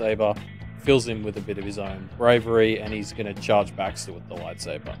lumen saber, fills him with a bit of his own bravery, and he's going to charge Baxter with the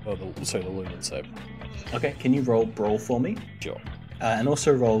lightsaber, or the lumen saber. Okay, can you roll brawl for me? Sure. And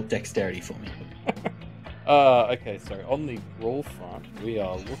also roll dexterity for me. Okay, so on the brawl front, we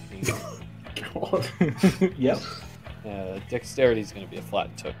are looking. God. Yep. Dexterity is going to be a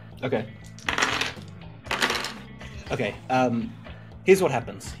flat 2. Okay. Okay. Here's what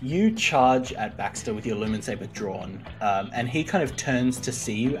happens. You charge at Baxter with your lumen saber drawn, and he kind of turns to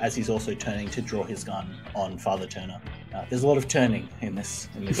see you as he's also turning to draw his gun on Father Turner. There's a lot of turning in this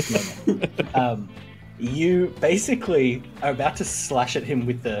moment. You basically are about to slash at him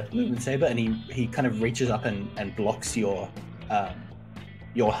with the lumen saber, and he kind of reaches up and blocks your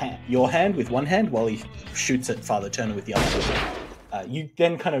hand with one hand while he shoots at Father Turner with the other. You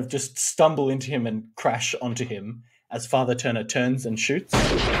then kind of just stumble into him and crash onto him as Father Turner turns and shoots.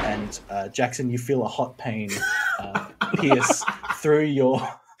 And Jackson, you feel a hot pain pierce through your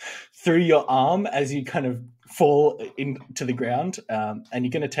arm as you kind of fall into the ground. And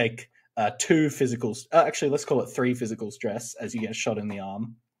you're going to take 2 physical, actually let's call it 3 physical stress as you get shot in the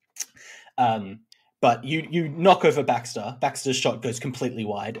arm. But you knock over Baxter. Baxter's shot goes completely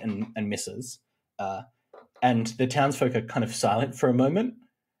wide and misses. And the townsfolk are kind of silent for a moment.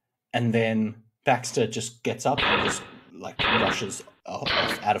 And then Baxter just gets up and just like rushes off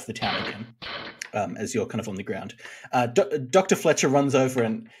out of the town again as you're kind of on the ground. Dr. Fletcher runs over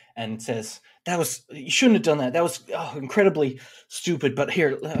and says, you shouldn't have done that. That was incredibly stupid. But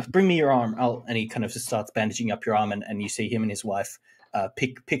here, bring me your arm. And he kind of just starts bandaging up your arm, and you see him and his wife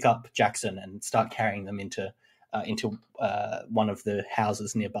pick up Jackson and start carrying them into one of the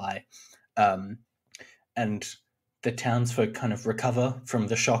houses nearby. And the townsfolk kind of recover from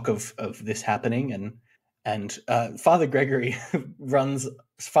the shock of this happening, and Father Turner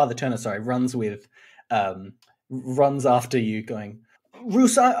runs after you, going,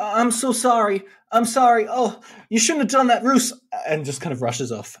 Roos, I'm so sorry. I'm sorry. Oh, you shouldn't have done that, Roos. And just kind of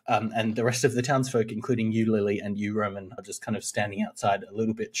rushes off. And the rest of the townsfolk, including you, Lily, and you, Reuben, are just kind of standing outside a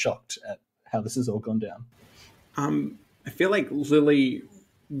little bit shocked at how this has all gone down. I feel like Lily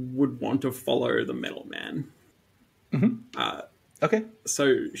would want to follow the middleman. Mm-hmm. Okay.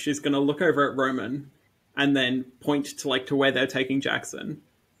 So she's going to look over at Reuben and then point to where they're taking Jackson,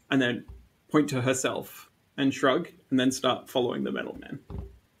 and then point to herself and shrug, and then start following the middleman,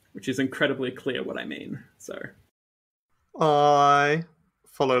 which is incredibly clear what I mean. So I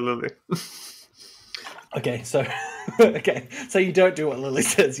follow Lily. Okay, so so you don't do what Lily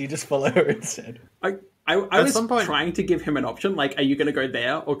says; you just follow her instead. I was trying to give him an option, like, are you going to go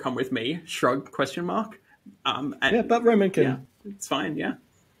there or come with me? Shrug ? Yeah, but Reuben can. Yeah, it's fine. Yeah.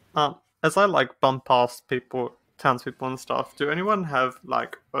 As I bump past townspeople and stuff, do anyone have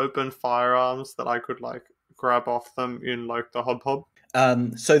open firearms that I could grab off them in the hob?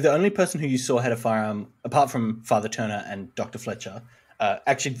 So the only person who you saw had a firearm, apart from Father Turner and Dr. Fletcher,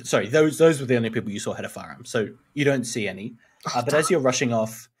 those were the only people you saw had a firearm. So you don't see any. But as you're rushing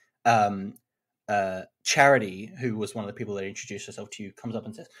off, Charity, who was one of the people that introduced herself to you, comes up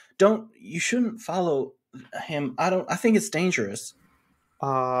and says, you shouldn't follow him. I think it's dangerous.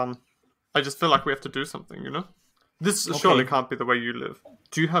 I just feel like we have to do something, This surely can't be the way you live.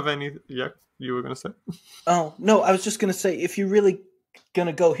 Do you have any... Yeah, you were going to say? Oh, no, I was just going to say, if you're really going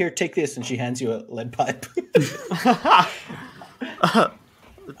to go, here, take this, and she hands you a lead pipe.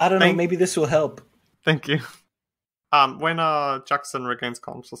 I don't know, maybe this will help. Thank you. When Jackson regains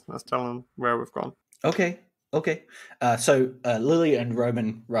consciousness, tell him where we've gone. Okay. So Lily and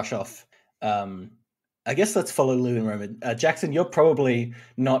Reuben rush off. I guess let's follow Lily and Reuben. Jackson, you're probably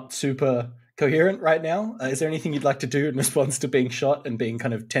not super coherent right now. Is there anything you'd like to do in response to being shot and being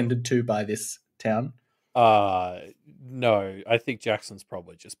kind of tended to by this town? No, I think Jackson's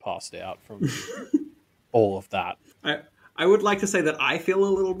probably just passed out from all of that. I would like to say that I feel a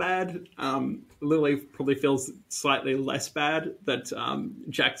little bad. Lily probably feels slightly less bad that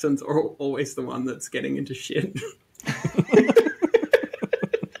Jackson's always the one that's getting into shit.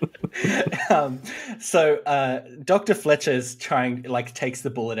 So Dr. Fletcher's takes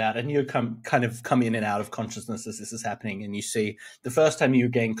the bullet out, and you kind of come in and out of consciousness as this is happening. And you see the first time you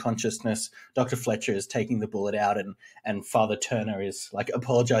gain consciousness, Dr. Fletcher is taking the bullet out, and Father Turner is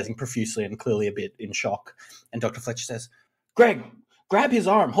apologizing profusely and clearly a bit in shock. And Dr. Fletcher says, Greg, grab his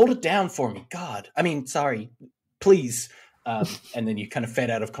arm, hold it down for me. Sorry, please. And then you kind of fade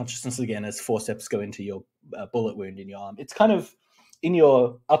out of consciousness again as forceps go into your bullet wound in your arm. It's kind of in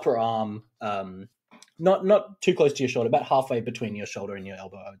your upper arm, not too close to your shoulder, about halfway between your shoulder and your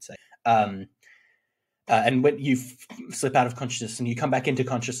elbow, I would say. And when you slip out of consciousness and you come back into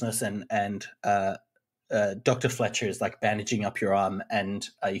consciousness, and Dr. Fletcher is like bandaging up your arm, and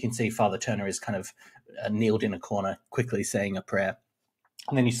you can see Father Turner is kind of kneeled in a corner, quickly saying a prayer.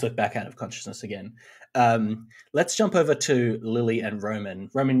 And then you slip back out of consciousness again. Let's jump over to Lily and Roman.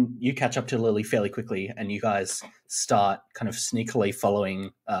 Roman, you catch up to Lily fairly quickly, and you guys start kind of sneakily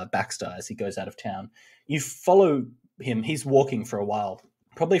following Baxter as he goes out of town. You follow him. He's walking for a while,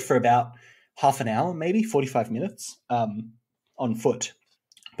 probably for about half an hour, maybe 45 minutes on foot,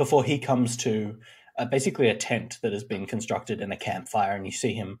 before he comes to basically a tent that has been constructed and a campfire, and you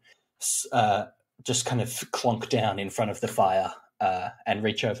see him just kind of clunk down in front of the fire and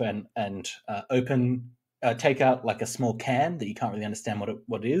reach over and take out like a small can that you can't really understand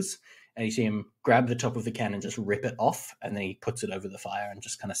what it is, and you see him grab the top of the can and just rip it off, and then he puts it over the fire and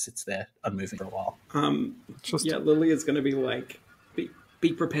just kind of sits there unmoving for a while. Yeah, Lily is going to be like,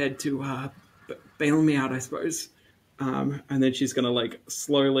 be prepared to bail me out, I suppose. And then she's going to like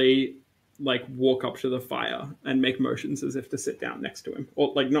slowly like walk up to the fire and make motions as if to sit down next to him,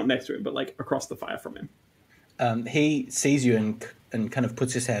 or like not next to him, but like across the fire from him. He sees you and kind of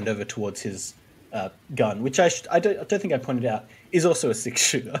puts his hand over towards his gun, which I don't think I pointed out is also a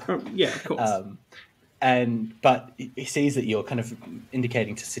 6-shooter. Yeah, of course. But he sees that you're kind of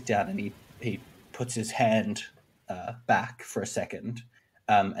indicating to sit down, and he puts his hand back for a second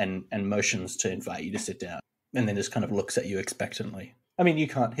and motions to invite you to sit down, and then just kind of looks at you expectantly. I mean, you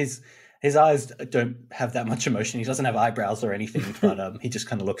can't. His eyes don't have that much emotion. He doesn't have eyebrows or anything, but he just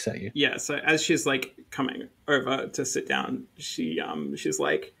kind of looks at you. Yeah, so as she's like coming over to sit down, she's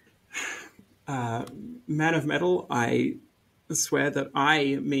like, man of metal, I swear that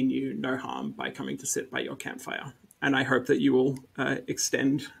I mean you no harm by coming to sit by your campfire, and I hope that you will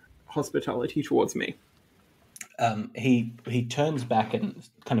extend hospitality towards me. He turns back and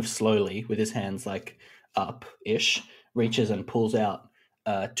kind of slowly, with his hands like up-ish, reaches and pulls out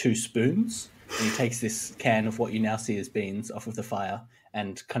 2 spoons, and he takes this can of what you now see as beans off of the fire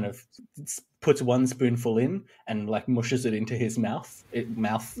and kind of puts 1 spoonful in and like mushes it into his mouth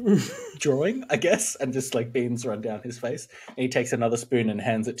drawing, I guess, and just like beans run down his face. And he takes another spoon and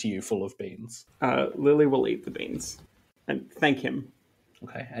hands it to you full of beans. Lily will eat the beans and thank him.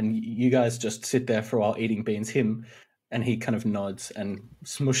 Okay, and you guys just sit there for a while eating beans. And he kind of nods and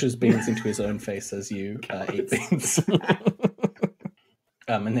smushes beans into his own face as you eat beans.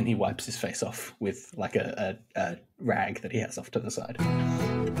 And then he wipes his face off with like a rag that he has off to the side.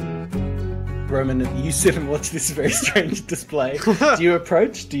 Roman, you sit and watch this very strange display. Do you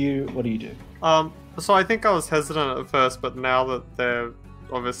approach? What do you do? So I think I was hesitant at first, but now that there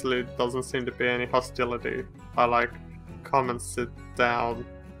obviously doesn't seem to be any hostility, I like come and sit down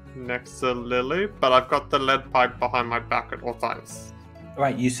next to Lily, but I've got the lead pipe behind my back at all times.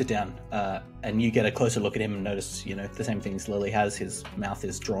 Right, you sit down, and you get a closer look at him and notice, the same things Lily has. His mouth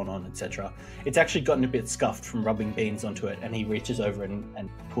is drawn on, etc. It's actually gotten a bit scuffed from rubbing beans onto it, and he reaches over and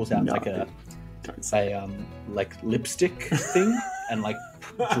pulls out like a lipstick thing and like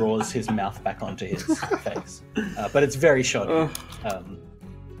draws his mouth back onto his face. But it's very shoddy.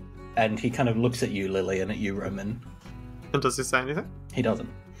 And he kind of looks at you, Lily, and at you, Roman. And does he say anything? He doesn't.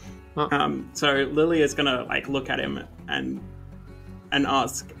 So Lily is gonna like look at him and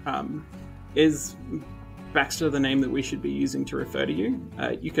ask, is Baxter the name that we should be using to refer to you?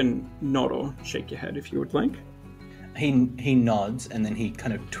 You can nod or shake your head if you would like. He nods, and then he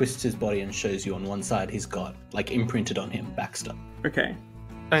kind of twists his body and shows you on one side he's got like imprinted on him Baxter. Okay.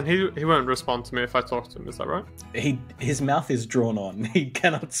 And he won't respond to me if I talk to him, is that right? His mouth is drawn on. He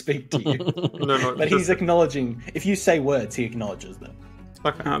cannot speak to you. No, but he's acknowledging. If you say words, he acknowledges them.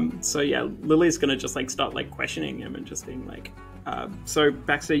 Okay. So yeah, Lily's gonna just like start like questioning him and just being like, so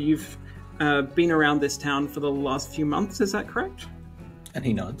Baxter, you've been around this town for the last few months, is that correct? And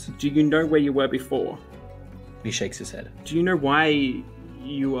he nods. Do you know where you were before? He shakes his head. Do you know why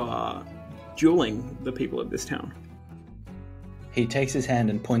you are dueling the people of this town? He takes his hand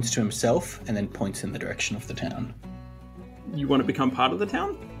and points to himself, and then points in the direction of the town. You want to become part of the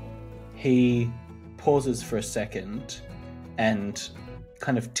town? He pauses for a second and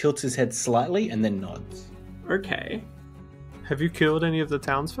kind of tilts his head slightly and then nods. Okay. Have you killed any of the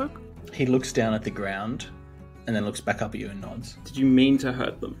townsfolk? He looks down at the ground and then looks back up at you and nods. Did you mean to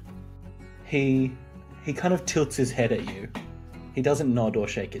hurt them? He kind of tilts his head at you. He doesn't nod or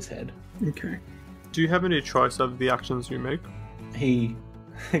shake his head. Okay. Do you have any choice of the actions you make? He,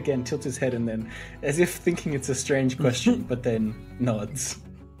 again, tilts his head and then, as if thinking it's a strange question, but then nods.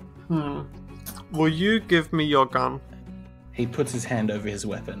 Will you give me your gun? He puts his hand over his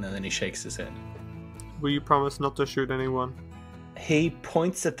weapon and then he shakes his head. Will you promise not to shoot anyone? He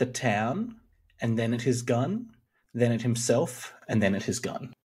points at the town and then at his gun, then at himself, and then at his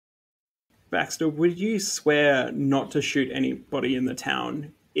gun. Baxter, would you swear not to shoot anybody in the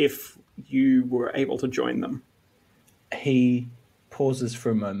town if you were able to join them? He pauses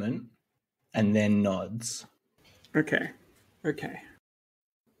for a moment and then nods. Okay.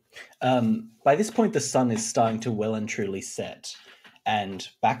 By this point, the sun is starting to well and truly set, and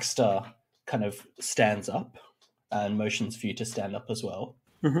Baxter kind of stands up and motions for you to stand up as well.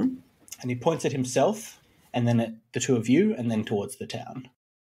 Mm-hmm. And he points at himself, and then at the two of you, and then towards the town.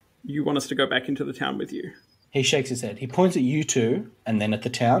 You want us to go back into the town with you? He shakes his head. He points at you two, and then at the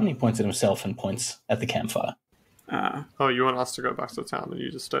town. He points at himself and points at the campfire. Oh, you want us to go back to the town and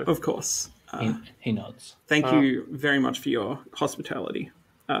you just stay? Of course. He nods. Thank you very much for your hospitality,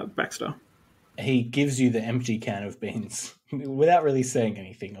 Baxter. He gives you the empty can of beans without really saying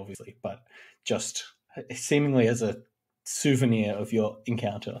anything, obviously, but just seemingly as a souvenir of your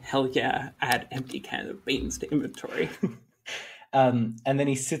encounter. Hell yeah, add empty can of beans to inventory. And then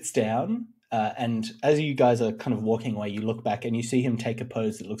he sits down, and as you guys are kind of walking away, you look back and you see him take a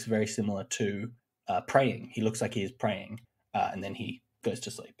pose that looks very similar to praying. He looks like he is praying, and then he goes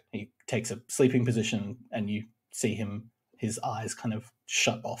to sleep. He takes a sleeping position, and you see his eyes kind of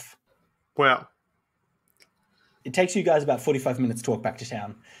shut off. Well, it takes you guys about 45 minutes to walk back to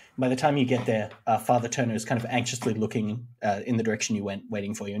town. By the time you get there, Father Turner is kind of anxiously looking in the direction you went,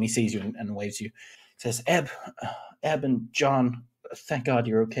 waiting for you, and he sees you and waves you. He says, Eb and John, thank God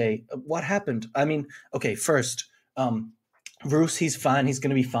you're okay. What happened? I mean, okay, first, Roos, he's fine. He's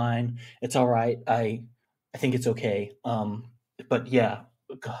going to be fine. It's all right. I think it's okay. But yeah,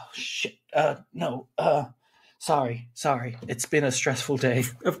 shit. No, sorry. It's been a stressful day.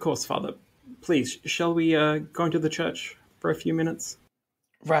 Of course, Father. Please, shall we go into the church for a few minutes?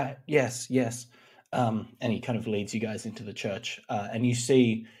 Right. Yes. And he kind of leads you guys into the church. And you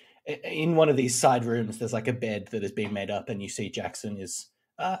see in one of these side rooms, there's like a bed that is being made up, and you see Jackson is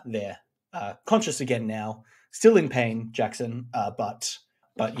there, conscious again now, still in pain, Jackson, but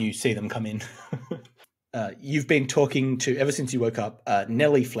you see them come in. You've been talking to, ever since you woke up,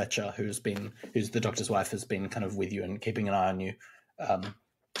 Nellie Fletcher, who's the doctor's wife, has been kind of with you and keeping an eye on you.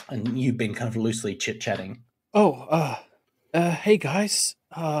 And you've been kind of loosely chit-chatting. Hey guys,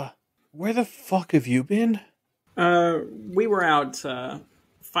 where the fuck have you been? We were out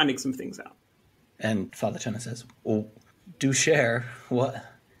finding some things out. And Father Turner says, well, do share. What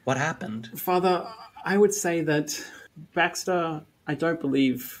happened? Father, I would say that Baxter, I don't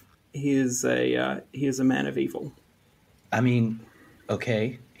believe he is a man of evil. I mean,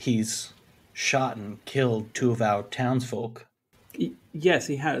 okay, he's shot and killed two of our townsfolk. Yes,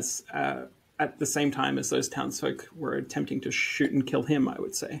 he has. At the same time as those townsfolk were attempting to shoot and kill him, I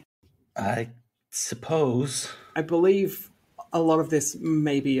would say. I suppose. I believe a lot of this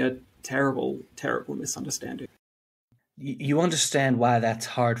may be a terrible, terrible misunderstanding. You understand why that's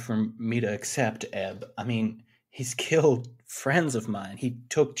hard for me to accept, Eb. I mean, he's killed friends of mine. He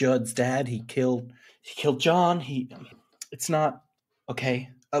took Judd's dad. He killed John. It's not okay.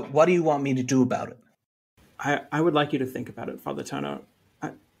 What do you want me to do about it? I would like you to think about it, Father Turner.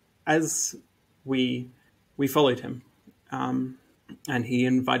 As we followed him, and he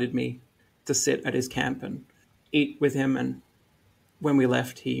invited me to sit at his camp and eat with him, and when we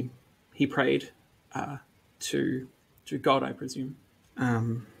left, he prayed to God, I presume.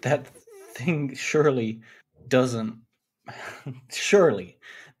 That thing surely doesn't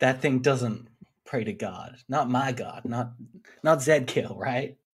pray to God. Not my God. Not Zedkill,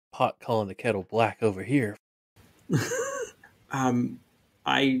 right? Pot calling the kettle black over here.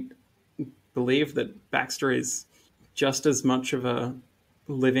 I believe that Baxter is just as much of a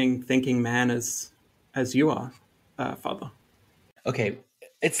living, thinking man as you are, Father. Okay,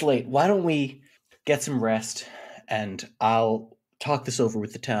 it's late. Why don't we get some rest, and I'll talk this over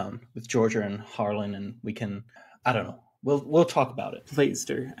with the town, with Georgia and Harlan, and we can, I don't know, we'll talk about it. Please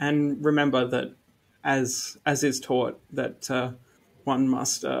do. And remember that as is taught, that one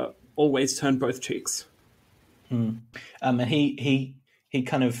must always turn both cheeks. And he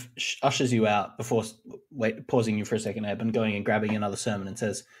kind of ushers you out before pausing you for a second, Eb, and going and grabbing another sermon and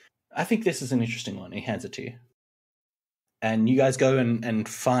says, I think this is an interesting one. He hands it to you. And you guys go and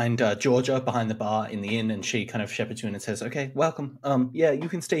find Georgia behind the bar in the inn, and she kind of shepherds you in and says, okay, welcome. Yeah, you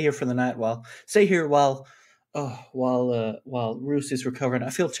can stay here for the night while Roos is recovering. I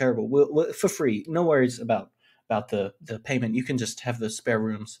feel terrible. We'll for free. No worries about the payment. You can just have the spare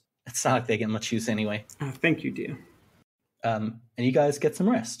rooms. It's not like they get much use anyway. Thank you, dear. And you guys get some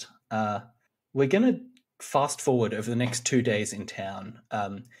rest. We're going to fast forward over the next 2 days in town.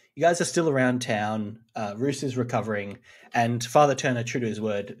 you guys are still around town. Roos is recovering, and Father Turner, true to his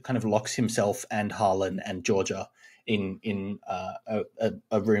word, kind of locks himself and Harlan and Georgia in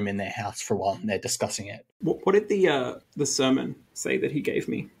a room in their house for a while, and they're discussing it. What did the sermon say that he gave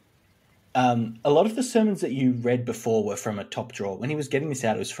me? A lot of the sermons that you read before were from a top drawer. When he was getting this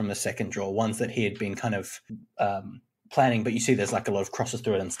out, it was from the second drawer, ones that he had been kind of planning, but you see there's like a lot of crosses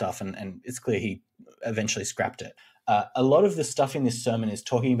through it and stuff, and it's clear he eventually scrapped it. A lot of the stuff in this sermon is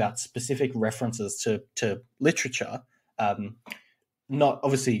talking about specific references to literature, not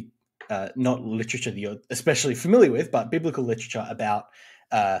obviously not literature that you're especially familiar with, but biblical literature about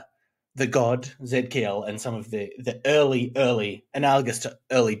the god Zedkiel and some of the early analogous to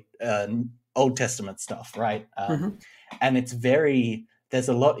early Old Testament stuff, right? And there's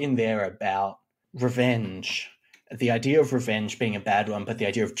a lot in there about revenge, the idea of revenge being a bad one, but the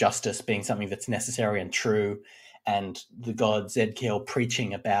idea of justice being something that's necessary and true, and the god Zedkiel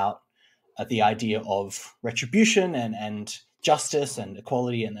preaching about the idea of retribution and justice and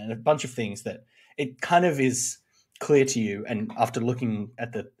equality and a bunch of things that it kind of is clear to you. And after looking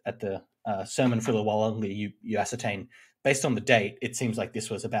at the sermon for a little while longer, you ascertain, based on the date, it seems like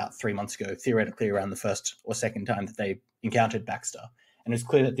this was about 3 months ago, theoretically around the first or second time that they encountered Baxter. And it's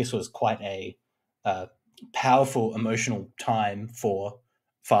clear that this was quite a powerful, emotional time for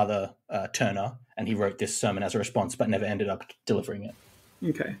Father Turner, and he wrote this sermon as a response, but never ended up delivering it.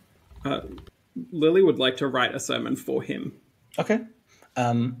 Okay. Lily would like to write a sermon for him. Okay.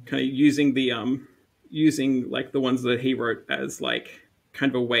 Kind of using like the ones that he wrote as like kind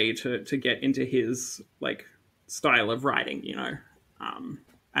of a way to get into his like style of writing, you know.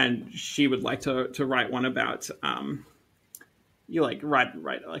 And she would like to write one about you like write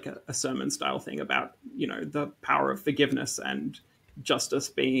like a sermon style thing about, you know, the power of forgiveness and justice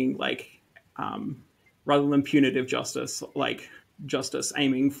being like rather than punitive justice, like justice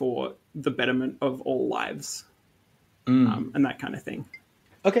aiming for the betterment of all lives, and that kind of thing.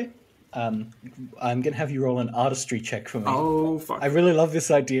 Okay. I'm going to have you roll an artistry check for me. Oh, fuck. I really love this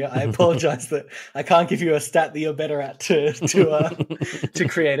idea. I apologize that I can't give you a stat that you're better at to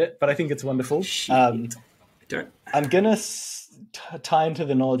create it, but I think it's wonderful. I'm going to tie into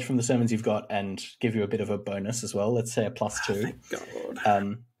the knowledge from the sermons you've got and give you a bit of a bonus as well. Let's say a +2. Thank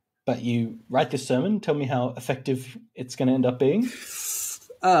God. But you write this sermon. Tell me how effective it's going to end up being.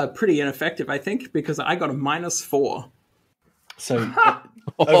 Pretty ineffective, I think, because I got a -4. So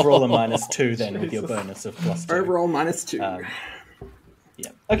overall a -2 then with your bonus of +2. Overall -2.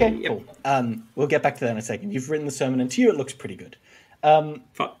 Yeah. Okay, cool. We'll get back to that in a second. You've written the sermon, and to you it looks pretty good.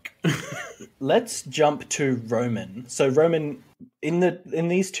 Fuck. Let's jump to Roman. So Roman, in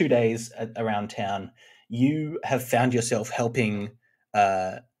these 2 days around town, you have found yourself helping.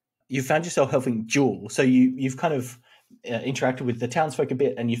 You found yourself helping Jewel. So you've kind of interacted with the townsfolk a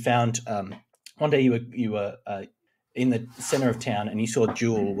bit, and you found one day you were in the center of town, and you saw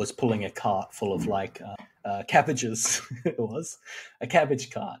Jewel was pulling a cart full of like cabbages. It was a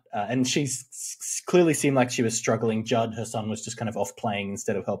cabbage cart, and she clearly seemed like she was struggling. Judd, her son, was just kind of off playing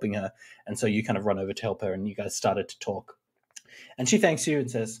instead of helping her, and so you kind of run over to help her, and you guys started to talk. And she thanks you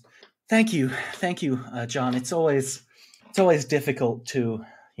and says, "Thank you, John. It's always difficult to,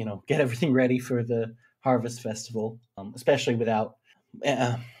 you know, get everything ready for the Harvest Festival, especially without.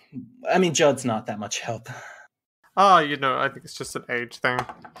 I mean, Judd's not that much help." You know, I think it's just an age thing.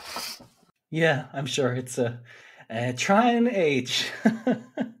 Yeah, I'm sure it's a trying age.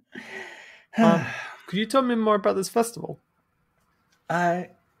 Could you tell me more about this festival?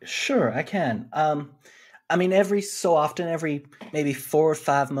 Sure, I can. I mean, every so often, every maybe 4 or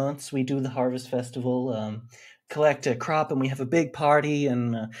 5 months, we do the Harvest Festival, collect a crop, and we have a big party,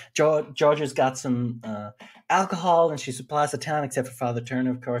 and Georgia's got some alcohol, and she supplies the town, except for Father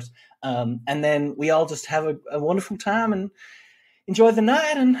Turner, of course. And then we all just have a wonderful time and enjoy the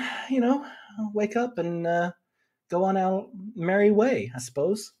night, and, you know, wake up and go on our merry way, I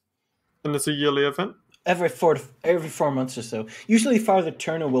suppose. And it's a yearly event? Every 4 months or so. Usually Father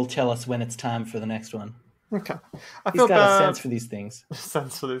Turner will tell us when it's time for the next one. Okay. He's got a sense for these things. I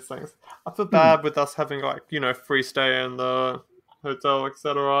feel bad with us having, like, you know, free stay in the hotel,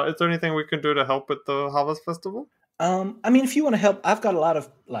 etc. Is there anything we can do to help with the Harvest Festival? I mean, if you want to help, I've got a lot of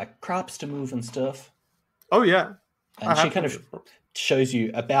like crops to move and stuff. Oh yeah. And she kind of shows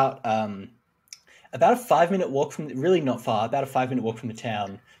you about a 5-minute walk from, really not far, about a 5-minute walk from the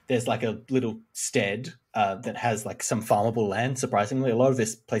town. There's like a little stead that has like some farmable land. Surprisingly, a lot of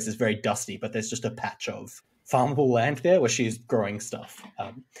this place is very dusty, but there's just a patch of farmable land there where she's growing stuff.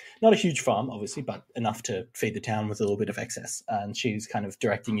 Not a huge farm, obviously, but enough to feed the town with a little bit of excess. And she's kind of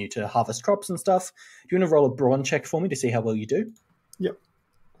directing you to harvest crops and stuff. Do you want to roll a brawn check for me to see how well you do? Yep.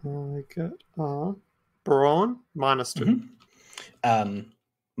 I get brawn -2.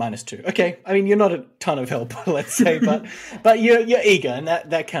 -2. Okay, I mean you're not a ton of help, let's say, but you're eager, and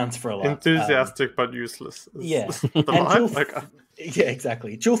that counts for a lot. Enthusiastic but useless. Yeah, The and life. Jewel, yeah,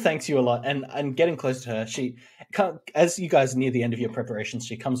 exactly. Jewel thanks you a lot, and getting close to her, she as you guys near the end of your preparations,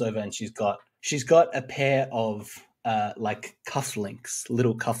 she comes over and she's got a pair of like cufflinks,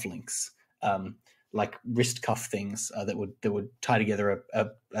 little cufflinks, like wrist cuff things that would tie together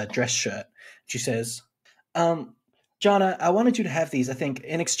a dress shirt. She says, Jana, I wanted you to have these, I think,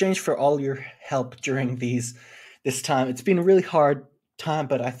 in exchange for all your help during this time. It's been a really hard time,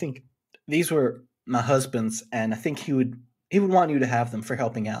 but I think these were my husband's, and I think he would want you to have them for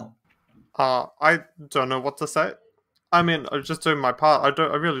helping out. I don't know what to say. I mean, I'm just doing my part.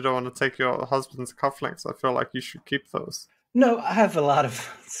 I really don't want to take your husband's cufflinks. I feel like you should keep those. No, I have a lot of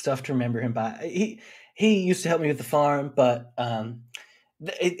stuff to remember him by. He used to help me with the farm, but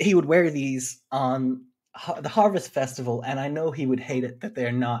he would wear these on the Harvest Festival, and I know he would hate it that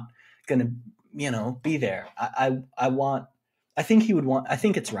they're not going to, be there. I think he would want. I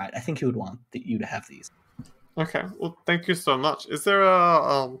think it's right. I think he would want you to have these. Okay. Well, thank you so much. Is there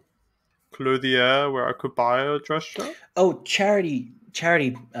a clothier where I could buy a dress shirt? Oh, Charity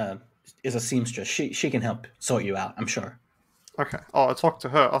is a seamstress. She can help sort you out, I'm sure. Okay. Oh, I'll talk to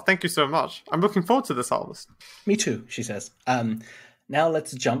her. Oh, thank you so much. I'm looking forward to this harvest. Me too, she says. Now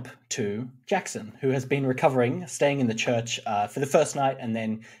let's jump to Jackson, who has been recovering, staying in the church for the first night, and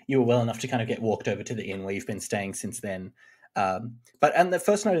then you were well enough to kind of get walked over to the inn where you've been staying since then. But on the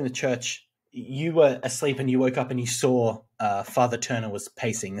first night in the church, you were asleep and you woke up and you saw Father Turner was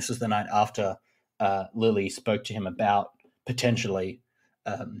pacing. This was the night after Lily spoke to him about potentially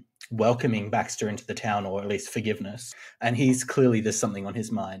welcoming Baxter into the town, or at least forgiveness. And there's something on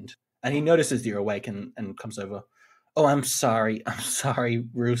his mind. And he notices that you're awake and comes over. Oh, I'm sorry,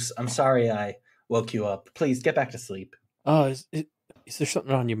 Roos. I'm sorry I woke you up. Please get back to sleep. Is there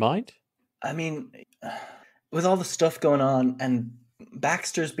something on your mind? I mean, with all the stuff going on, and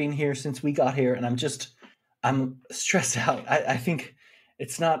Baxter's been here since we got here, and I'm stressed out. I think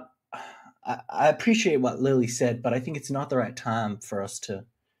it's not. I appreciate what Lily said, but I think it's not the right time for us to.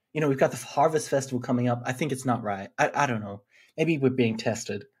 We've got the Harvest Festival coming up. I think it's not right. I don't know. Maybe we're being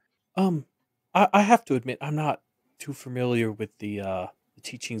tested. I have to admit, I'm not too familiar with the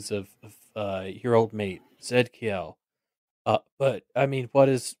teachings of your old mate Zedkiel. But I mean, what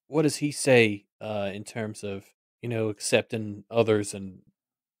does he say in terms of accepting others and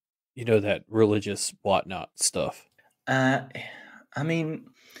that religious whatnot stuff? I mean,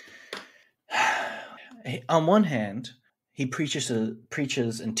 on one hand, he preaches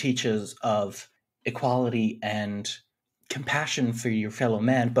and teaches of equality and compassion for your fellow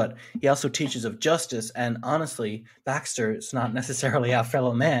man, but he also teaches of justice. And honestly, Baxter is not necessarily our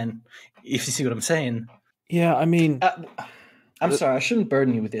fellow man, if you see what I'm saying. Yeah, I mean, I'm sorry, I shouldn't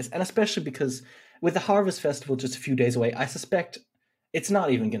burden you with this, and especially because with the Harvest Festival just a few days away, I suspect it's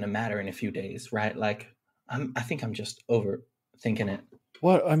not even going to matter in a few days, right? Like, I think I'm just overthinking it.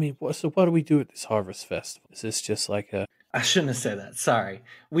 So what do we do at this Harvest Festival? Is this just like a... I shouldn't have said that. Sorry.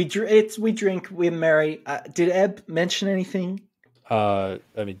 We drink, we're merry. Did Eb mention anything? I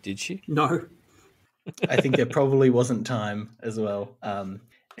mean, did she? No. I think there probably wasn't time as well.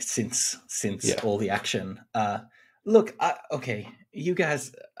 Since all the action. Look, okay, you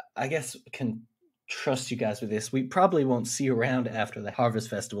guys, I guess can trust you guys with this. We probably won't see you around after the Harvest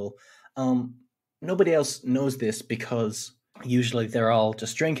Festival. Nobody else knows this because usually they're all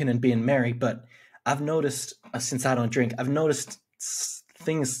just drinking and being merry, but I've noticed, since I don't drink, I've noticed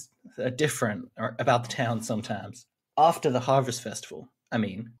things that are different about the town sometimes. After the Harvest Festival, I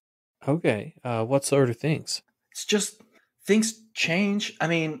mean. Okay, what sort of things? It's just, things change. I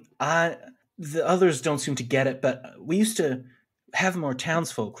mean, the others don't seem to get it, but we used to have more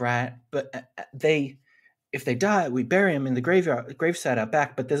townsfolk, right? But if they die, we bury them in the graveside out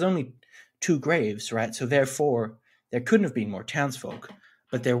back, but there's only 2 graves, right? So therefore, there couldn't have been more townsfolk.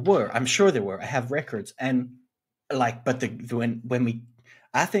 But there were. I'm sure there were. I have records. And but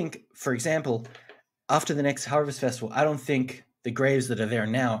I think, for example, after the next Harvest Festival, I don't think the graves that are there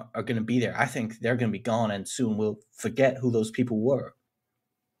now are going to be there. I think they're going to be gone, and soon we'll forget who those people were.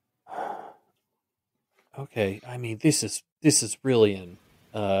 Okay, I mean, this is really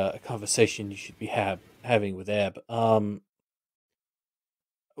a conversation you should be having with Eb.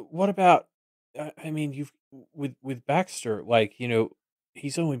 What about? I mean, you've with Baxter, like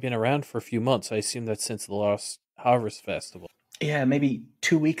he's only been around for a few months. I assume that's since the last Harvest Festival. Yeah, maybe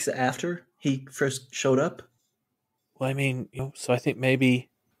 2 weeks after he first showed up. Well, I mean, so I think maybe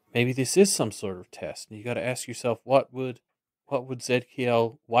this is some sort of test. And you got to ask yourself, what would what would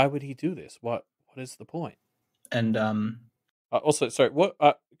Zedkiel? Why would he do this? What is the point? And also, sorry, what?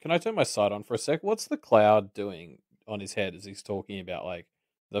 Can I turn my sight on for a sec? What's the cloud doing on his head as he's talking about like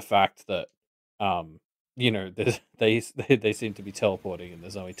the fact that they seem to be teleporting and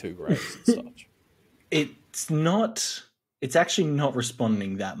there's only 2 graves and such? It's actually not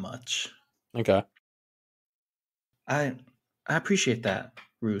responding that much. Okay. I appreciate that,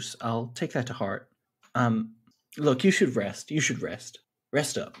 Roos. I'll take that to heart. Look, you should rest.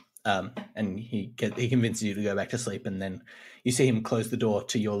 Rest up. And he convinces you to go back to sleep, and then you see him close the door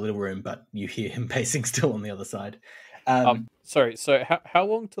to your little room, but you hear him pacing still on the other side. Sorry. So how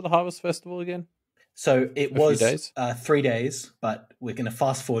long to the Harvest Festival again? So it was 3 days? 3 days, but we're going to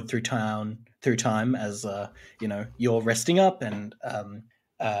fast forward through time as you're resting up, and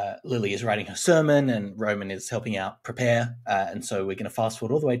Lily is writing her sermon, and Reuben is helping out prepare, and so we're going to fast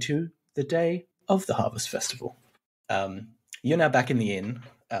forward all the way to the day of the Harvest Festival. You're now back in the inn.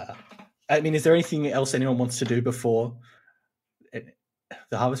 Is there anything else anyone wants to do before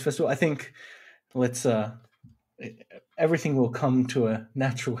the Harvest Festival? I think let's everything will come to a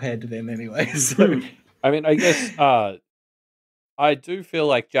natural head then anyway. So I guess I do feel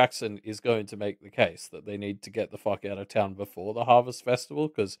like Jackson is going to make the case that they need to get the fuck out of town before the Harvest Festival,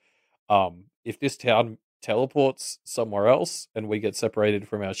 because if this town teleports somewhere else and we get separated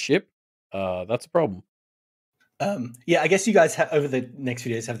from our ship, that's a problem. I guess you guys over the next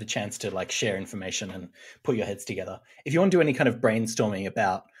few days have the chance to like share information and put your heads together. If you want to do any kind of brainstorming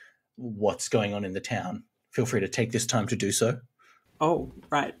about what's going on in the town, feel free to take this time to do so. Oh,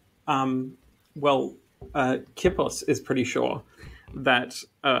 right. Kippos is pretty sure that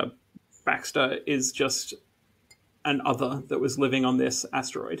Baxter is just an other that was living on this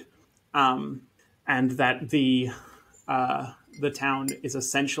asteroid, and that the town is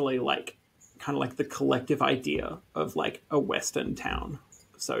essentially like kind of like the collective idea of like a Western town.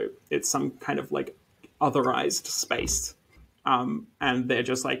 So it's some kind of like otherized space, and they're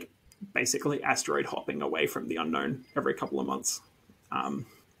just like basically asteroid hopping away from the unknown every couple of months.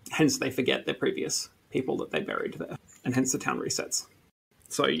 Hence they forget their previous people that they buried there, and hence the town resets.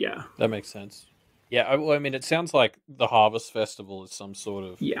 So yeah, that makes sense. Yeah, it sounds like the Harvest Festival is some sort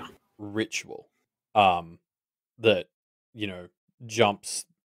of ritual that jumps,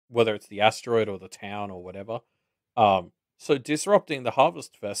 whether it's the asteroid or the town or whatever. So disrupting the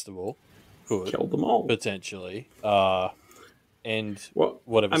Harvest Festival could kill them all potentially. And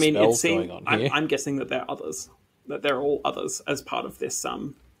whatever spells going on here. I'm guessing that they're others, that they're all others as part of this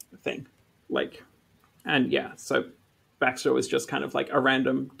thing. So Baxter was just kind of like a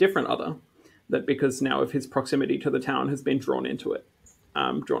random different other that, because now of his proximity to the town, has been drawn into it,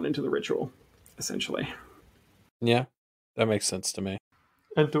 drawn into the ritual, essentially. Yeah, that makes sense to me.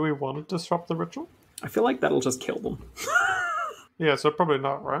 And do we want to disrupt the ritual? I feel like that'll just kill them. Yeah, so probably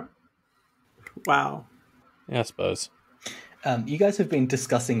not, right? Wow. Yeah, I suppose. You guys have been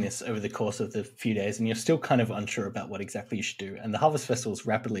discussing this over the course of the few days, and you're still kind of unsure about what exactly you should do. And the Harvest Festival is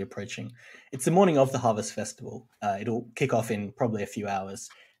rapidly approaching. It's the morning of the Harvest Festival. It'll kick off in probably a few hours.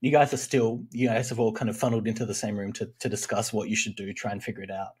 You guys have all kind of funneled into the same room to discuss what you should do, try and figure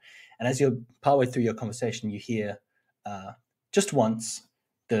it out. And as you're partway through your conversation, you hear just once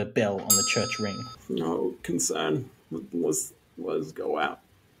the bell on the church ring. No concern. Let's go out.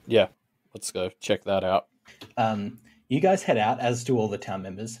 Yeah, let's go check that out. You guys head out, as do all the town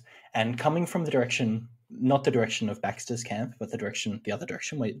members, and coming from the direction, not the direction of Baxter's camp, but the other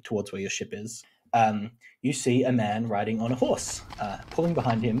direction, towards where your ship is, you see a man riding on a horse, pulling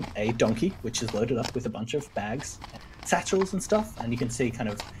behind him a donkey, which is loaded up with a bunch of bags, satchels and stuff, and you can see kind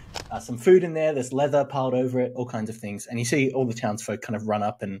of some food in there, there's leather piled over it, all kinds of things, and you see all the townsfolk kind of run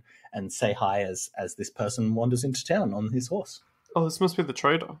up and say hi as this person wanders into town on his horse. Oh, this must be the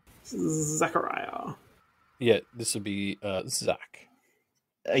trader. Zachariah. Yeah, this would be Zach.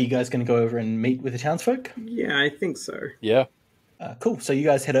 Are you guys going to go over and meet with the townsfolk? Yeah, I think so. Yeah. Cool. So you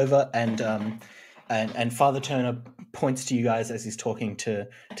guys head over, and Father Turner points to you guys as he's talking to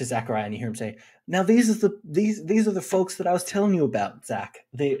Zachariah, and you hear him say, "Now these are the folks that I was telling you about, Zach.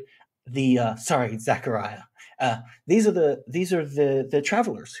 Sorry, Zachariah. These are the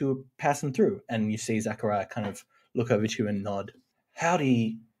travelers who are passing through." And you see Zachariah kind of look over to you and nod.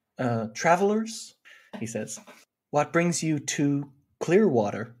 "Howdy, travelers," he says. "What brings you to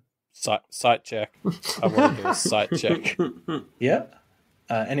Clearwater?" Sight check. I want to do a sight check. Yeah.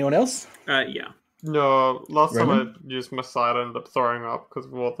 Anyone else? Yeah. No, last Reuben? time I used my sight, I ended up throwing up because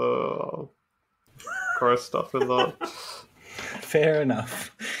of all the gross stuff in there. Fair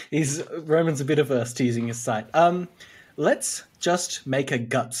enough. Roman's a bit averse to using his sight. Let's just make a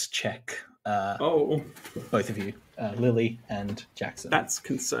guts check. Oh. Both of you. Lily and Jackson. That's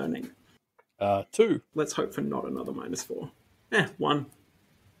concerning. 2. Let's hope for not another -4. 1.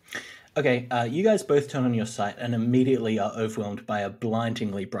 Okay, you guys both turn on your sight and immediately are overwhelmed by a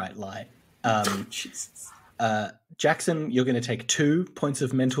blindingly bright light. Jesus. Jackson, you're going to take 2 points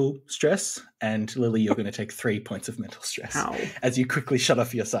of mental stress, and Lily, you're going to take 3 points of mental stress How? as you quickly shut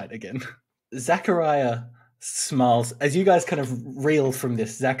off your sight again. Zachariah smiles. As you guys kind of reel from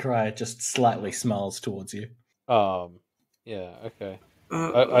this, Zachariah just slightly smiles towards you. Yeah, okay.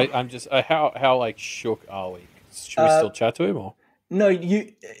 I'm just how like shook are we? Should we still chat to him or? No,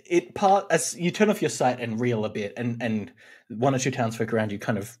 as you turn off your sight and reel a bit, and 1 or 2 townsfolk around you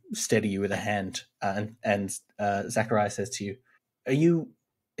kind of steady you with a hand, and Zachariah says to you, "Are you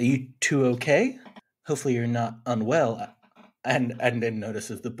 2 okay? Hopefully you're not unwell." And then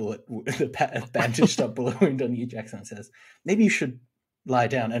notices the bandaged up bullet wound on you. Jackson says, "Maybe you should lie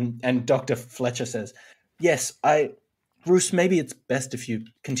down." And Dr. Fletcher says, "Yes, Bruce, maybe it's best if you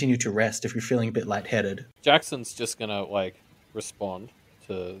continue to rest if you're feeling a bit lightheaded." Jackson's just gonna respond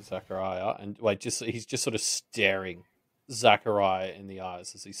to Zachariah and he's just sort of staring Zachariah in the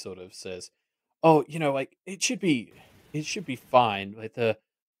eyes as he sort of says, "Oh, it should be fine. Like the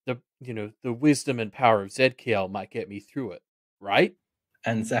wisdom and power of Zedkiel might get me through it, right?"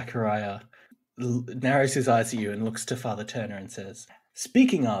 And Zachariah narrows his eyes at you and looks to Father Turner and says,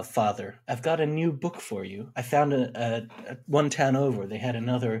 "Speaking of, Father, I've got a new book for you. I found a one town over. They had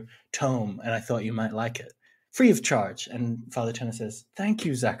another tome, and I thought you might like it. Free of charge." And Father Turner says, "Thank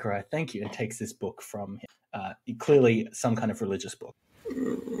you, Zachariah, thank you," and takes this book from him. Clearly some kind of religious book.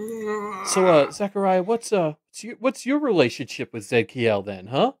 So, Zachariah, what's your relationship with Zedkiel then,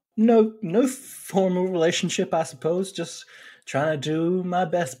 huh? No formal relationship, I suppose. Just trying to do my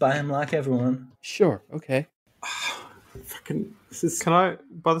best by him like everyone. Sure, okay. Fucking,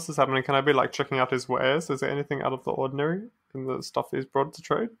 while this is happening, can I be checking out his wares? Is there anything out of the ordinary in the stuff he's brought to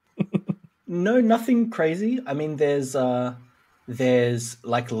trade? No, nothing crazy. I mean, there's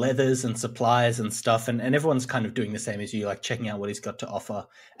leathers and supplies and stuff, and everyone's kind of doing the same as you, checking out what he's got to offer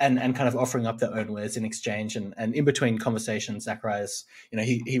and kind of offering up their own wares in exchange. And in between conversations, Zacharias,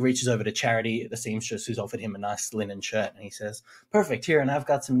 he reaches over to Charity, the seamstress, who's offered him a nice linen shirt, and he says, "Perfect, here, and I've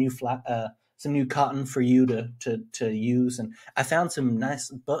got some new cotton for you to use, and I found some nice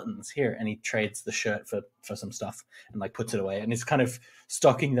buttons here." And he trades the shirt for some stuff and puts it away, and he's kind of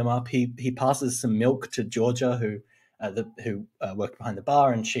stocking them up. He passes some milk to Georgia, who worked behind the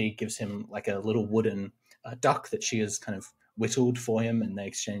bar, and she gives him a little wooden duck that she has kind of whittled for him, and they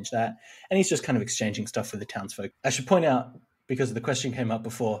exchange that. And he's just kind of exchanging stuff with the townsfolk. I should point out, because the question came up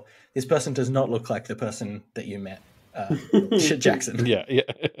before, this person does not look like the person that you met, Jackson. Yeah.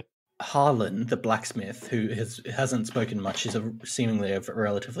 Harlan, the blacksmith, who hasn't spoken much, is seemingly a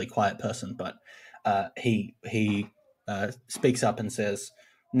relatively quiet person, but he speaks up and says,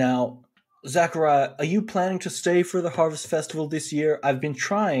 "Now, Zachariah, are you planning to stay for the Harvest Festival this year? I've been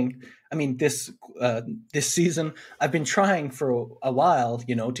trying. I mean, this season, I've been trying for a while,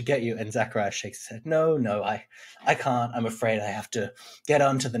 to get you." And Zachariah shakes his head. No, I can't. I'm afraid I have to get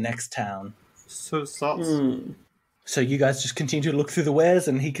on to the next town." So sucks. So you guys just continue to look through the wares,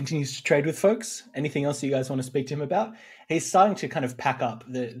 and he continues to trade with folks. Anything else you guys want to speak to him about? He's starting to kind of pack up.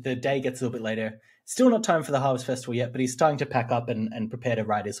 The day gets a little bit later. Still not time for the Harvest Festival yet, but he's starting to pack up and prepare to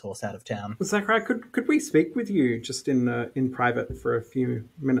ride his horse out of town. Zachariah, could we speak with you just in private for a few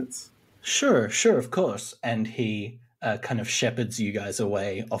minutes? Sure, of course. And he kind of shepherds you guys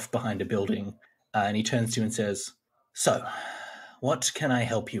away off behind a building, and he turns to you and says, "So, what can I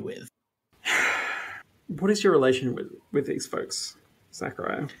help you with?" What is your relation with these folks,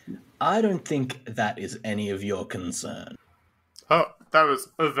 Zachariah? I don't think that is any of your concern. Oh, that was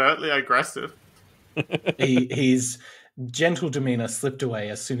overtly aggressive. His gentle demeanor slipped away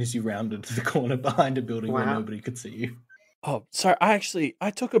as soon as you rounded the corner behind a building where nobody could see you. Oh, sorry. I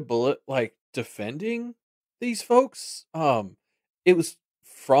took a bullet defending these folks. It was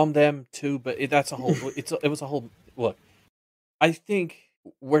from them too, but that's a whole. It was a whole. Look, I think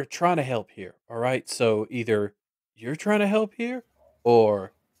we're trying to help here. All right, so either you're trying to help here,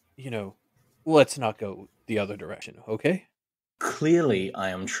 or let's not go the other direction. Okay. Clearly, I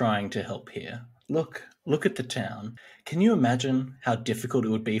am trying to help here. Look at the town. Can you imagine how difficult it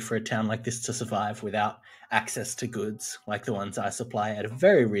would be for a town like this to survive without access to goods like the ones I supply at a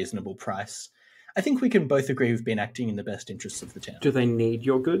very reasonable price? I think we can both agree we've been acting in the best interests of the town. Do they need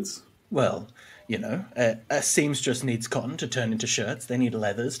your goods? Well, a seamstress needs cotton to turn into shirts. They need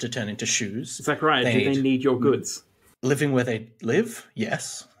leathers to turn into shoes. Zachariah, do they need your goods? Living where they live?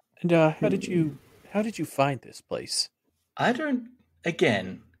 Yes. And how did you find this place? I don't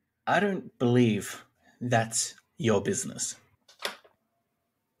believe that's your business.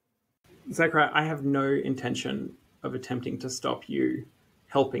 Zachariah, I have no intention of attempting to stop you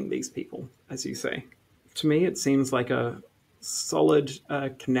helping these people, as you say. To me, it seems like a solid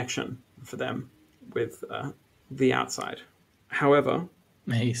connection for them with the outside. However,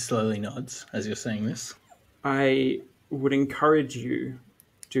 He slowly nods as you're saying this. I would encourage you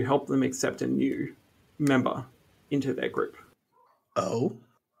to help them accept a new member into their group. Oh?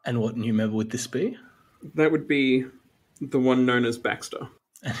 And what new member would this be? That would be the one known as Baxter.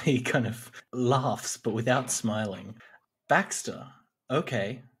 And he kind of laughs, but without smiling. Baxter?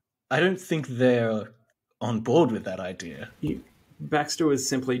 Okay. I don't think they're on board with that idea. Baxter was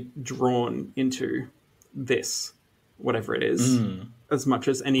simply drawn into this, whatever it is, as much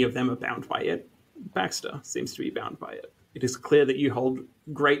as any of them are bound by it. Baxter seems to be bound by it. It is clear that you hold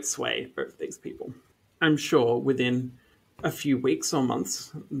great sway over these people. I'm sure within a few weeks or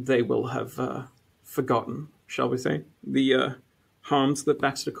months, they will have forgotten, shall we say, the harms that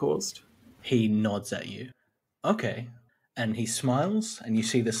Baxter caused. He nods at you. Okay. And he smiles, and you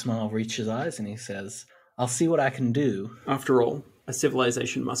see the smile reach his eyes, and he says, I'll see what I can do. After all, a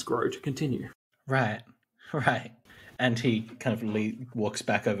civilization must grow to continue. Right. And he kind of walks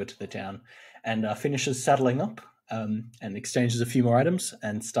back over to the town and finishes saddling up and exchanges a few more items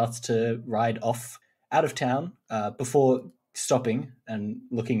and starts to ride off out of town before stopping and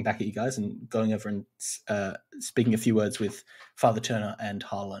looking back at you guys and going over and speaking a few words with Father Turner and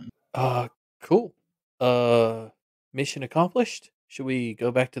Harlan. Cool. Mission accomplished. Should we go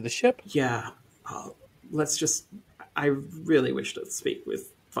back to the ship? Yeah. Let's just... I really wish to speak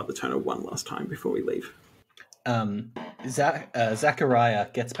with Father Turner one last time before we leave. Zachariah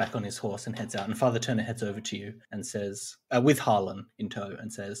gets back on his horse and heads out, and Father Turner heads over to you and says, with Harlan in tow,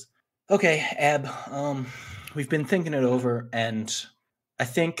 and says, okay, Ab, we've been thinking it over, and I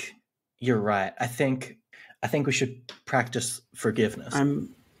think you're right. I think we should practice forgiveness.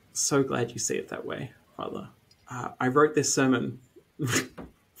 I'm so glad you see it that way, Father. I wrote this sermon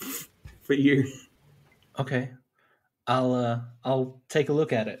for you. Okay. I'll take a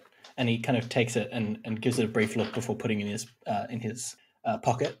look at it. And he kind of takes it and gives it a brief look before putting it in his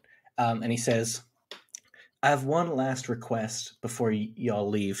pocket. And he says, I have one last request before y'all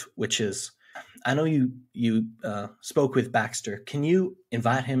leave, which is, I know you spoke with Baxter. Can you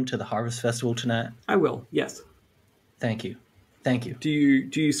invite him to the Harvest Festival tonight? I will, yes. Thank you. Do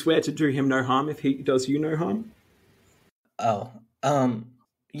you swear to do him no harm if he does you no harm? Oh,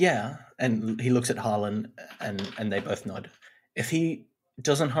 yeah. And he looks at Harlan, and they both nod. If he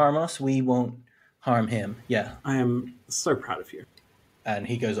doesn't harm us, we won't harm him. Yeah. I am so proud of you. And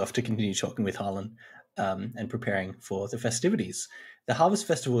he goes off to continue talking with Harlan and preparing for the festivities. The Harvest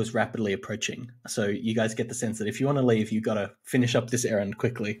Festival is rapidly approaching, so you guys get the sense that if you want to leave, you've got to finish up this errand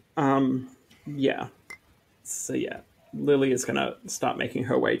quickly. Yeah. So, yeah. Lily is going to start making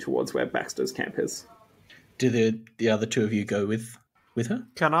her way towards where Baxter's camp is. Do the other two of you go with her?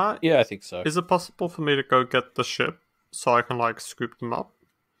 Can I? Yeah, I think so. Is it possible for me to go get the ship so I can, scoop them up?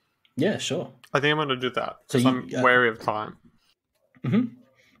 Yeah, sure. I think I'm going to do that, So because I'm wary of time. Mm-hmm.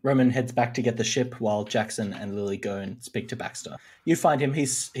 Roman heads back to get the ship while Jackson and Lily go and speak to Baxter. You find him,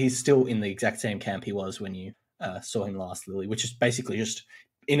 he's still in the exact same camp he was when you saw him last, Lily, which is basically just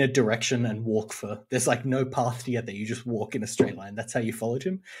in a direction and walk there's no path to get there. You just walk in a straight line. That's how you followed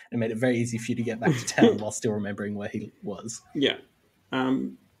him. It made it very easy for you to get back to town while still remembering where he was. Yeah.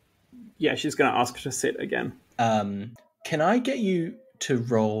 She's going to ask to sit again. Can I get you to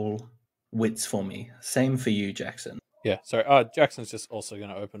roll wits for me? Same for you, Jackson. Yeah, sorry. Jackson's just also going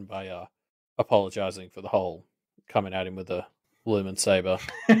to open by apologizing for the whole coming at him with a lumen saber.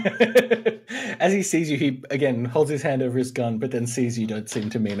 As he sees you, he again holds his hand over his gun, but then sees you don't seem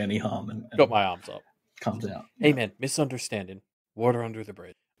to mean any harm. And got my arms up. Comes out. Hey, man, misunderstanding. Water under the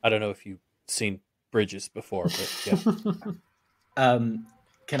bridge. I don't know if you've seen bridges before, but yeah.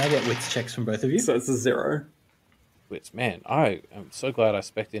 Can I get wits checks from both of you? So it's a 0. Wits, man, I am so glad I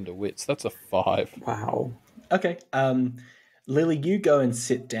spec'd into wits. That's a 5. Wow. Okay. Lily, you go and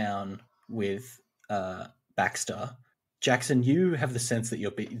sit down with Baxter. Jackson, you have the sense that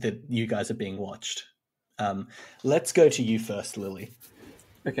that you guys are being watched. Let's go to you first, Lily.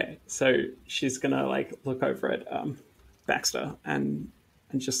 Okay, so she's gonna look over at Baxter and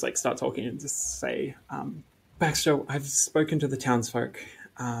just start talking and just say, Baxter, I've spoken to the townsfolk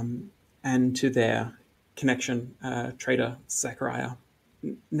and to their connection, trader Zachariah.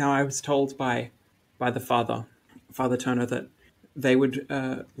 Now I was told by the Father Turner, that they would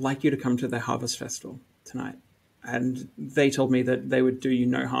like you to come to their harvest festival tonight. And they told me that they would do you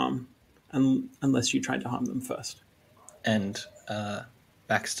no harm unless you tried to harm them first. And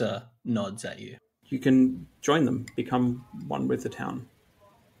Baxter nods at you. you can join them, become one with the town.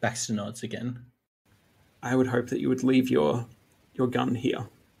 Baxter nods again. I would hope that you would leave your gun here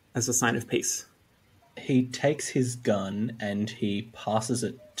as a sign of peace. He takes his gun and he passes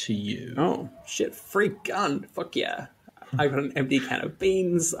it to you. Oh, shit, free gun. Fuck yeah. I've got an empty can of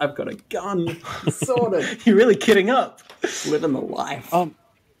beans. I've got a gun. Sorted. You're really kidding up. Living the life.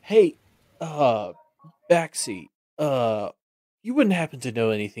 Hey, Baxi, you wouldn't happen to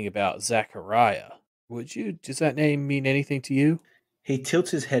know anything about Zachariah, would you? Does that name mean anything to you? He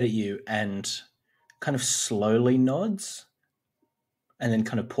tilts his head at you and kind of slowly nods, and then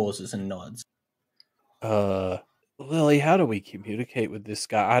kind of pauses and nods. Lily, how do we communicate with this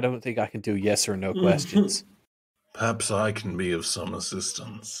guy? I don't think I can do yes or no questions. Perhaps I can be of some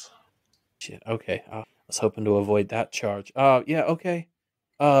assistance. Shit, okay. I was hoping to avoid that charge. Yeah, okay.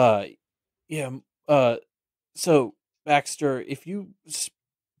 So, Baxter, if you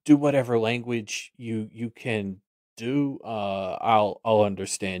do whatever language you can do, I'll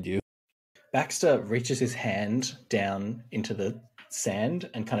understand you. Baxter reaches his hand down into the sand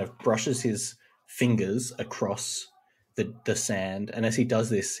and kind of brushes his fingers across the sand, and as he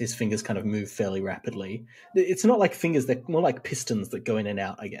does this, his fingers kind of move fairly rapidly. It's not like fingers, they're more like pistons that go in and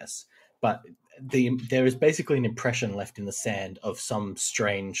out, I guess. But there is basically an impression left in the sand of some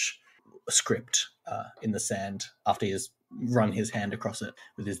strange script in the sand after he has run his hand across it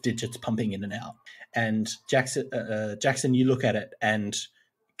with his digits pumping in and out. And Jackson, you look at it and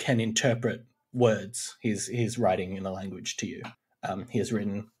can interpret words he's writing in a language to you. He has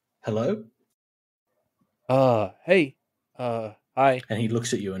written, "Hello." Hey, hi. And he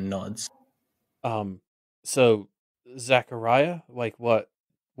looks at you and nods. So Zachariah, like what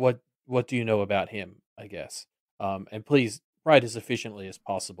do you know about him, I guess? And please write as efficiently as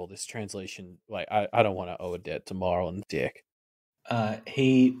possible. This translation, like I don't want to owe a debt to Marl and Dick.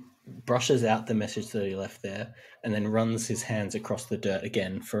 He brushes out the message that he left there and then runs his hands across the dirt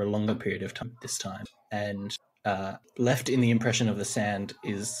again for a longer period of time this time. And left in the impression of the sand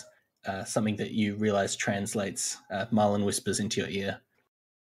is something that you realize translates. Marlon whispers into your ear.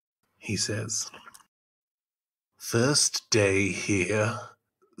 He says, "First day here,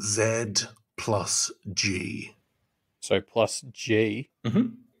 Z plus G." So plus G.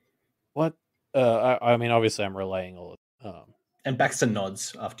 Mm-hmm. What? I mean, obviously, I'm relaying all of. And Baxter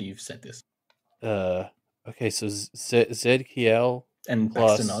nods after you've said this. Okay, so ZKL and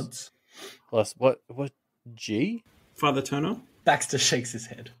plus, Baxter nods. Plus what G? Father Turner? Baxter shakes his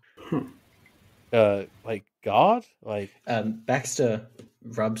head. Like God? Like Baxter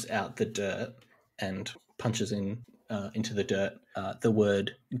rubs out the dirt and punches into the dirt the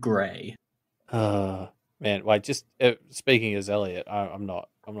word grey. Man, like just speaking as Elliot, I'm not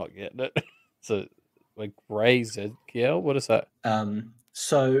getting it. So like grey ZKL, what is that?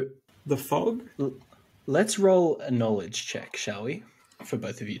 So the fog? Let's roll a knowledge check, shall we? For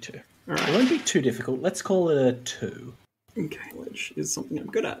both of you two. All right. It won't be too difficult. Let's call it a 2. Okay, which is something I'm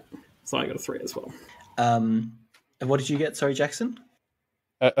good at. So I got a 3 as well. And what did you get? Sorry, Jackson?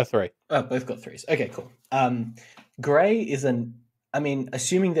 A 3. Oh, both got 3s. Okay, cool. Grey is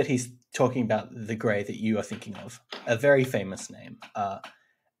assuming that he's talking about the Grey that you are thinking of, a very famous name.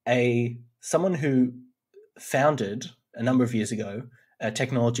 Someone who founded a number of years ago a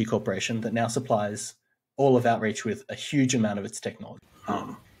technology corporation that now supplies all of Outreach with a huge amount of its technology.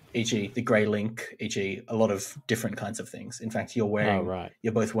 E.g. the Grey Link, e.g. a lot of different kinds of things. In fact, you're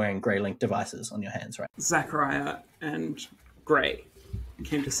both wearing Grey Link devices on your hands, right? Zachariah and Grey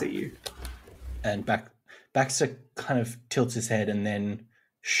came to see you. And Baxter kind of tilts his head and then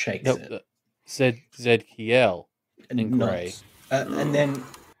shakes it. ZKL and Grey. And then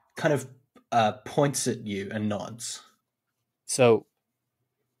kind of points at you and nods. So,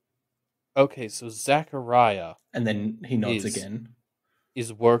 okay, so Zachariah... And then he nods again.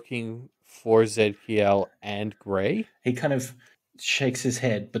 Is working for ZKL and Grey? He kind of shakes his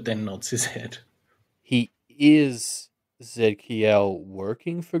head, but then nods his head. He is ZKL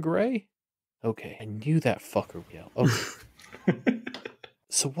working for Grey? Okay, I knew that fucker well. Okay.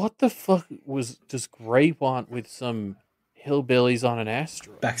 So what the fuck does Grey want with some hillbillies on an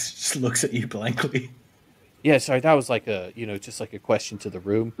asteroid? Bax just looks at you blankly. Yeah, sorry, that was like just like a question to the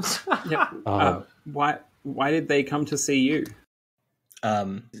room. Yeah. Why did they come to see you?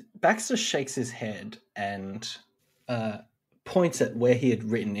 Baxter shakes his head and points at where he had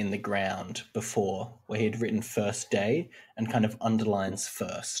written in the ground before, where he had written first day, and kind of underlines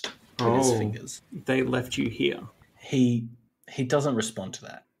first with his fingers. They left you here. He doesn't respond to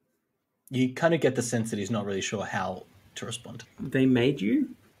that. You kind of get the sense that he's not really sure how to respond. They made you?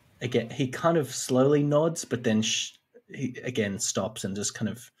 Again, he kind of slowly nods, but then he again stops and just kind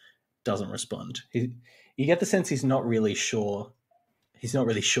of doesn't respond. You get the sense he's not really sure. He's not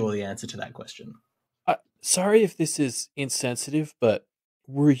really sure the answer to that question. Sorry if this is insensitive, but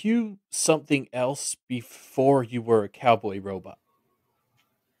were you something else before you were a cowboy robot?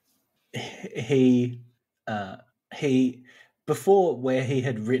 He before, where he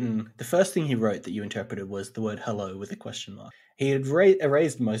had written, the first thing he wrote that you interpreted was the word hello with a question mark. He had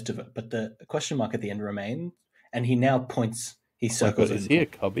erased most of it, but the question mark at the end remained, and he now points, he circles. Is he a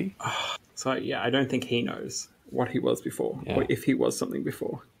cubby? So yeah, I don't think he knows what he was before, or if he was something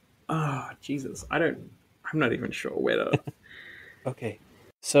before. Jesus, I'm not even sure where to. Okay,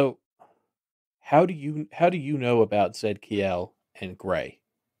 so how do you know about Zedkiel and Gray?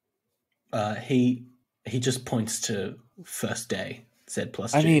 He just points to first day, Z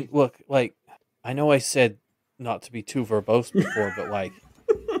plus G. I mean, look, like, I know I said not to be too verbose before, but like,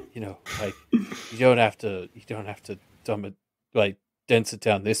 you know, like, you don't have to dumb it, like, dense it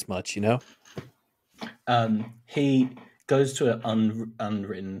down this much, you know? He goes to an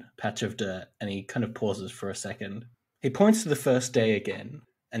unwritten patch of dirt and he kind of pauses for a second. He points to the first day again,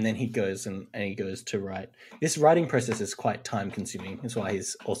 and then he goes and he goes to write. This writing process is quite time consuming. That's why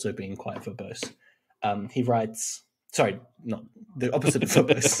he's also being quite verbose. He writes, sorry, not the opposite of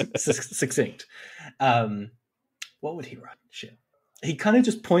verbose, succinct. What would he write? Shit. He kind of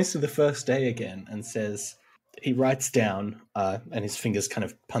just points to the first day again and says, he writes down, and his fingers kind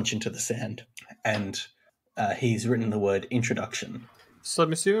of punch into the sand, and he's written the word introduction. So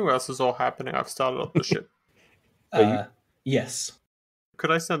I'm assuming while this is all happening, I've started up the ship. Yes.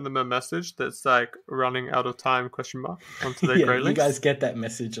 Could I send them a message that's like running out of time ? Onto their Grey You links? guys get that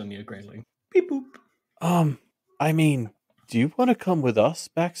message on your Grey link. Beep boop. I mean, do you want to come with us,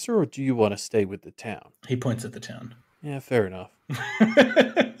 Baxter, or do you want to stay with the town? He points at the town. Yeah, fair enough.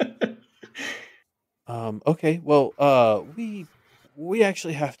 Okay, well, we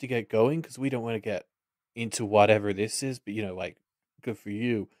actually have to get going because we don't want to get into whatever this is, but, you know, like, good for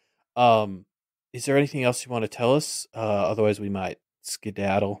you. Is there anything else you want to tell us? Otherwise we might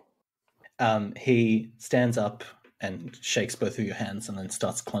skedaddle. He stands up and shakes both of your hands and then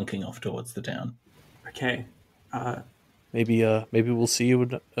starts clunking off towards the town. Okay. Maybe we'll see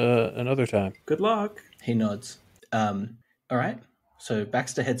you another time. Good luck. He nods. All right. So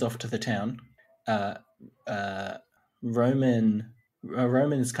Baxter heads off to the town. Roman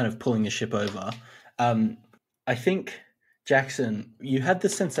is kind of pulling the ship over. I think, Jackson, you had the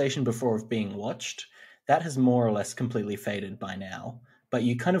sensation before of being watched. That has more or less completely faded by now. But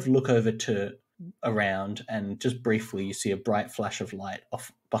you kind of look over to around, and just briefly you see a bright flash of light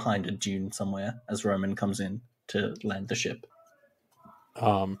off behind a dune somewhere as Roman comes in to land the ship.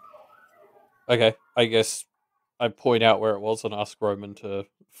 Okay, I guess I point out where it was and ask Roman to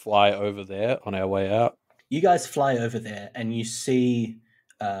fly over there on our way out. You guys fly over there and you see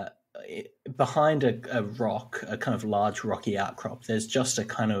behind a rock, a kind of large rocky outcrop, there's just a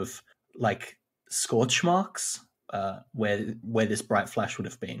kind of like scorch marks where this bright flash would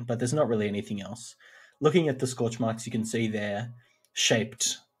have been, but there's not really anything else. Looking at the scorch marks, you can see they're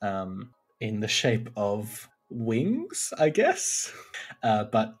shaped in the shape of wings, I guess,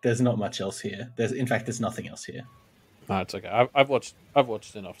 but there's not much else here. There's nothing else here. No, it's okay. I've watched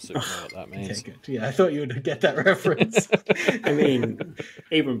enough to know what that means. Okay, good. Yeah, I thought you would get that reference. I mean,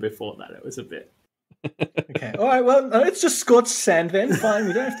 even before that, it was a bit. Okay, all right, well, no, it's just scorched sand then. Fine,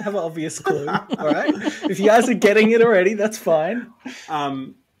 we don't have to have an obvious clue. All right, if you guys are getting it already, that's fine.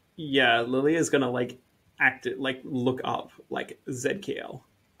 Yeah, Lily is gonna look up like Zedkiel,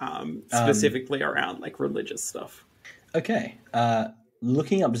 specifically around like religious stuff. Okay,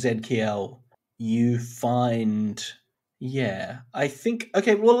 looking up Zedkiel, you find, I think.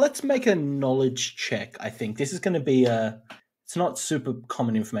 Okay, well, let's make a knowledge check. I think this is going to be it's not super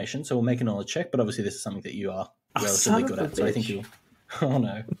common information, so we'll make a knowledge check. But obviously, this is something that you are relatively good at. So I think you. Oh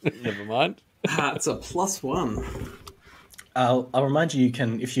no! Never mind. It's a +1. I'll remind you. You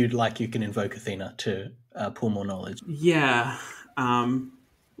can, if you'd like, you can invoke Athena to pull more knowledge. Yeah,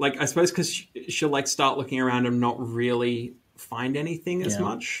 like I suppose because she'll like start looking around and not really find anything as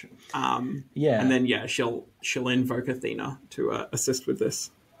much. And then she'll invoke Athena to assist with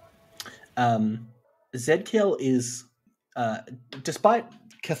this. Zedkiel is, despite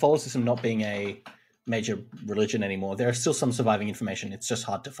Catholicism not being a major religion anymore, there is still some surviving information. It's just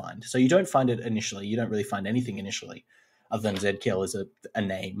hard to find. So you don't find it initially. You don't really find anything initially other than Zedkiel as a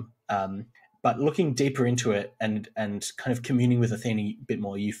name. But looking deeper into it and kind of communing with Athena a bit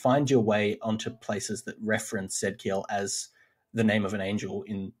more, you find your way onto places that reference Zedkiel as the name of an angel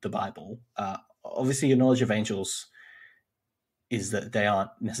in the Bible. Obviously, your knowledge of angels is that they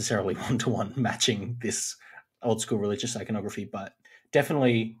aren't necessarily one-to-one matching this old-school religious iconography, but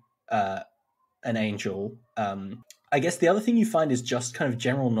definitely an angel. I guess the other thing you find is just kind of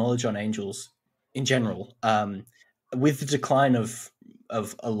general knowledge on angels in general. With the decline of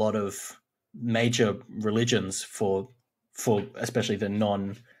a lot of major religions for especially the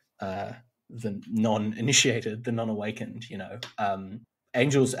non-initiated, the non-awakened,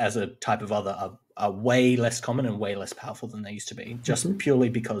 angels as a type of other are way less common and way less powerful than they used to be, just purely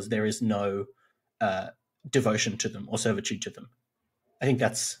because there is no devotion to them or servitude to them. I think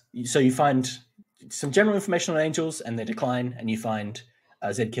that's so. You find some general information on angels and their decline, and you find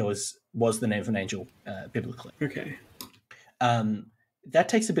Zedkill was the name of an angel biblically. Okay. That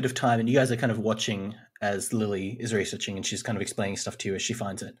takes a bit of time, and you guys are kind of watching as Lily is researching, and she's kind of explaining stuff to you as she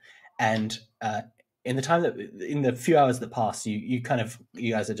finds it. And in the few hours that pass, you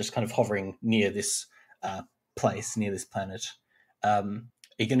guys are just kind of hovering near this place, near this planet. Are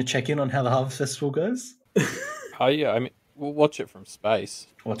you going to check in on how the Harvest Festival goes? Oh yeah, I mean, we'll watch it from space.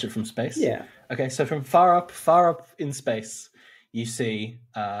 Watch it from space? Yeah. Okay, so from far up in space, you see,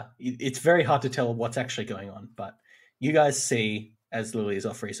 it's very hard to tell what's actually going on, but you guys see, as Lily is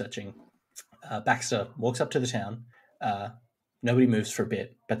off researching, Baxter walks up to the town. Nobody moves for a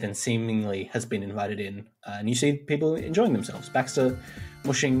bit, but then seemingly has been invited in, and you see people enjoying themselves. Baxter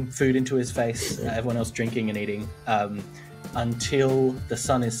mushing food into his face, everyone else drinking and eating, until the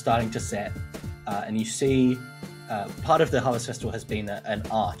sun is starting to set, and you see part of the Harvest Festival has been an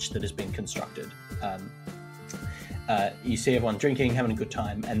arch that has been constructed. You see everyone drinking, having a good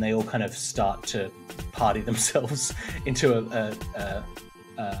time, and they all kind of start to party themselves into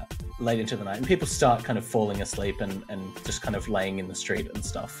late into the night, and people start kind of falling asleep and just kind of laying in the street and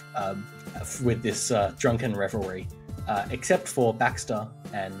stuff with this drunken revelry, except for Baxter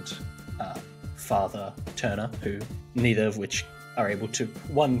and Father Turner, who neither of which are able to,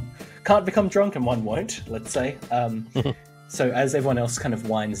 one can't become drunk and one won't, let's say. So as everyone else kind of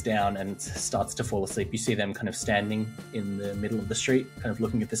winds down and starts to fall asleep, you see them kind of standing in the middle of the street, kind of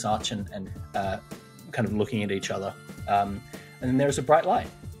looking at this arch and kind of looking at each other. And then there's a bright light.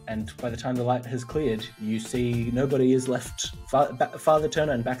 And by the time the light has cleared, you see nobody is left. Father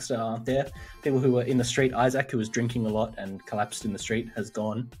Turner and Baxter aren't there. People who were in the street, Isaac, who was drinking a lot and collapsed in the street, has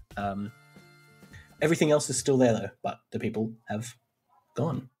gone. Everything else is still there, though, but the people have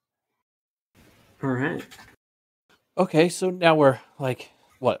gone. All right. Okay, so now we're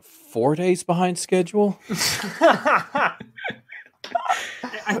 4 days behind schedule? I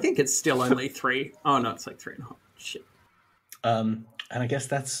think it's still only 3. Oh no, it's like 3.5. Shit. And I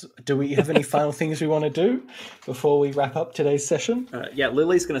guess do we have any final things we want to do before we wrap up today's session? Yeah,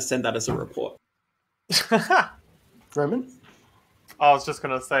 Lily's going to send that as a report. Roman? I was just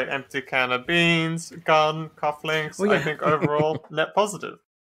going to say empty can of beans, gun, cufflinks. Oh, yeah. I think overall net positive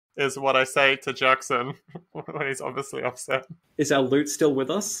is what I say to Jackson when he's obviously upset. Is our loot still with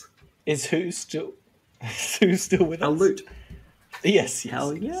us? Is who still with us? Our loot. Yes.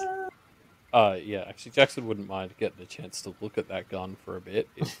 Hell yeah. Yeah, actually, Jackson wouldn't mind getting a chance to look at that gun for a bit.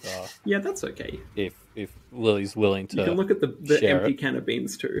 If, yeah, that's okay. If Lily's willing to. You can look at the share empty it. can of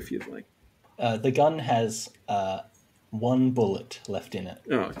beans too, if you'd like. The gun has 1 bullet left in it.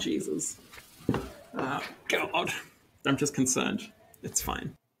 Oh, Jesus. God. I'm just concerned. It's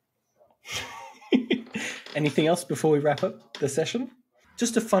fine. Anything else before we wrap up the session?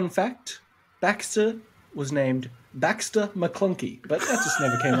 Just a fun fact. Baxter was named Baxter McClunky, but that just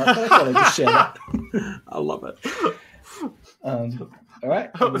never came up. I thought I'd just share that. I love it. All right.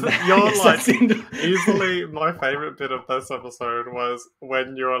 You're like, easily my favorite bit of this episode was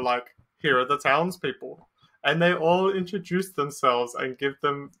when you're like, here are the townspeople. And they all introduce themselves and give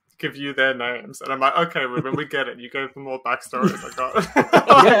you their names. And I'm like, okay, Reuben, we get it. You gave them more backstories. I got it.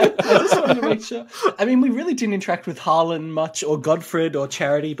 Yeah, I just wanted to make sure. I mean, we really didn't interact with Harlan much, or Godfred, or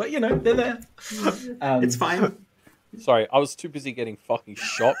Charity, but, they're there. It's fine. Sorry, I was too busy getting fucking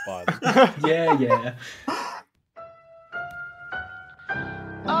shot by them. Yeah.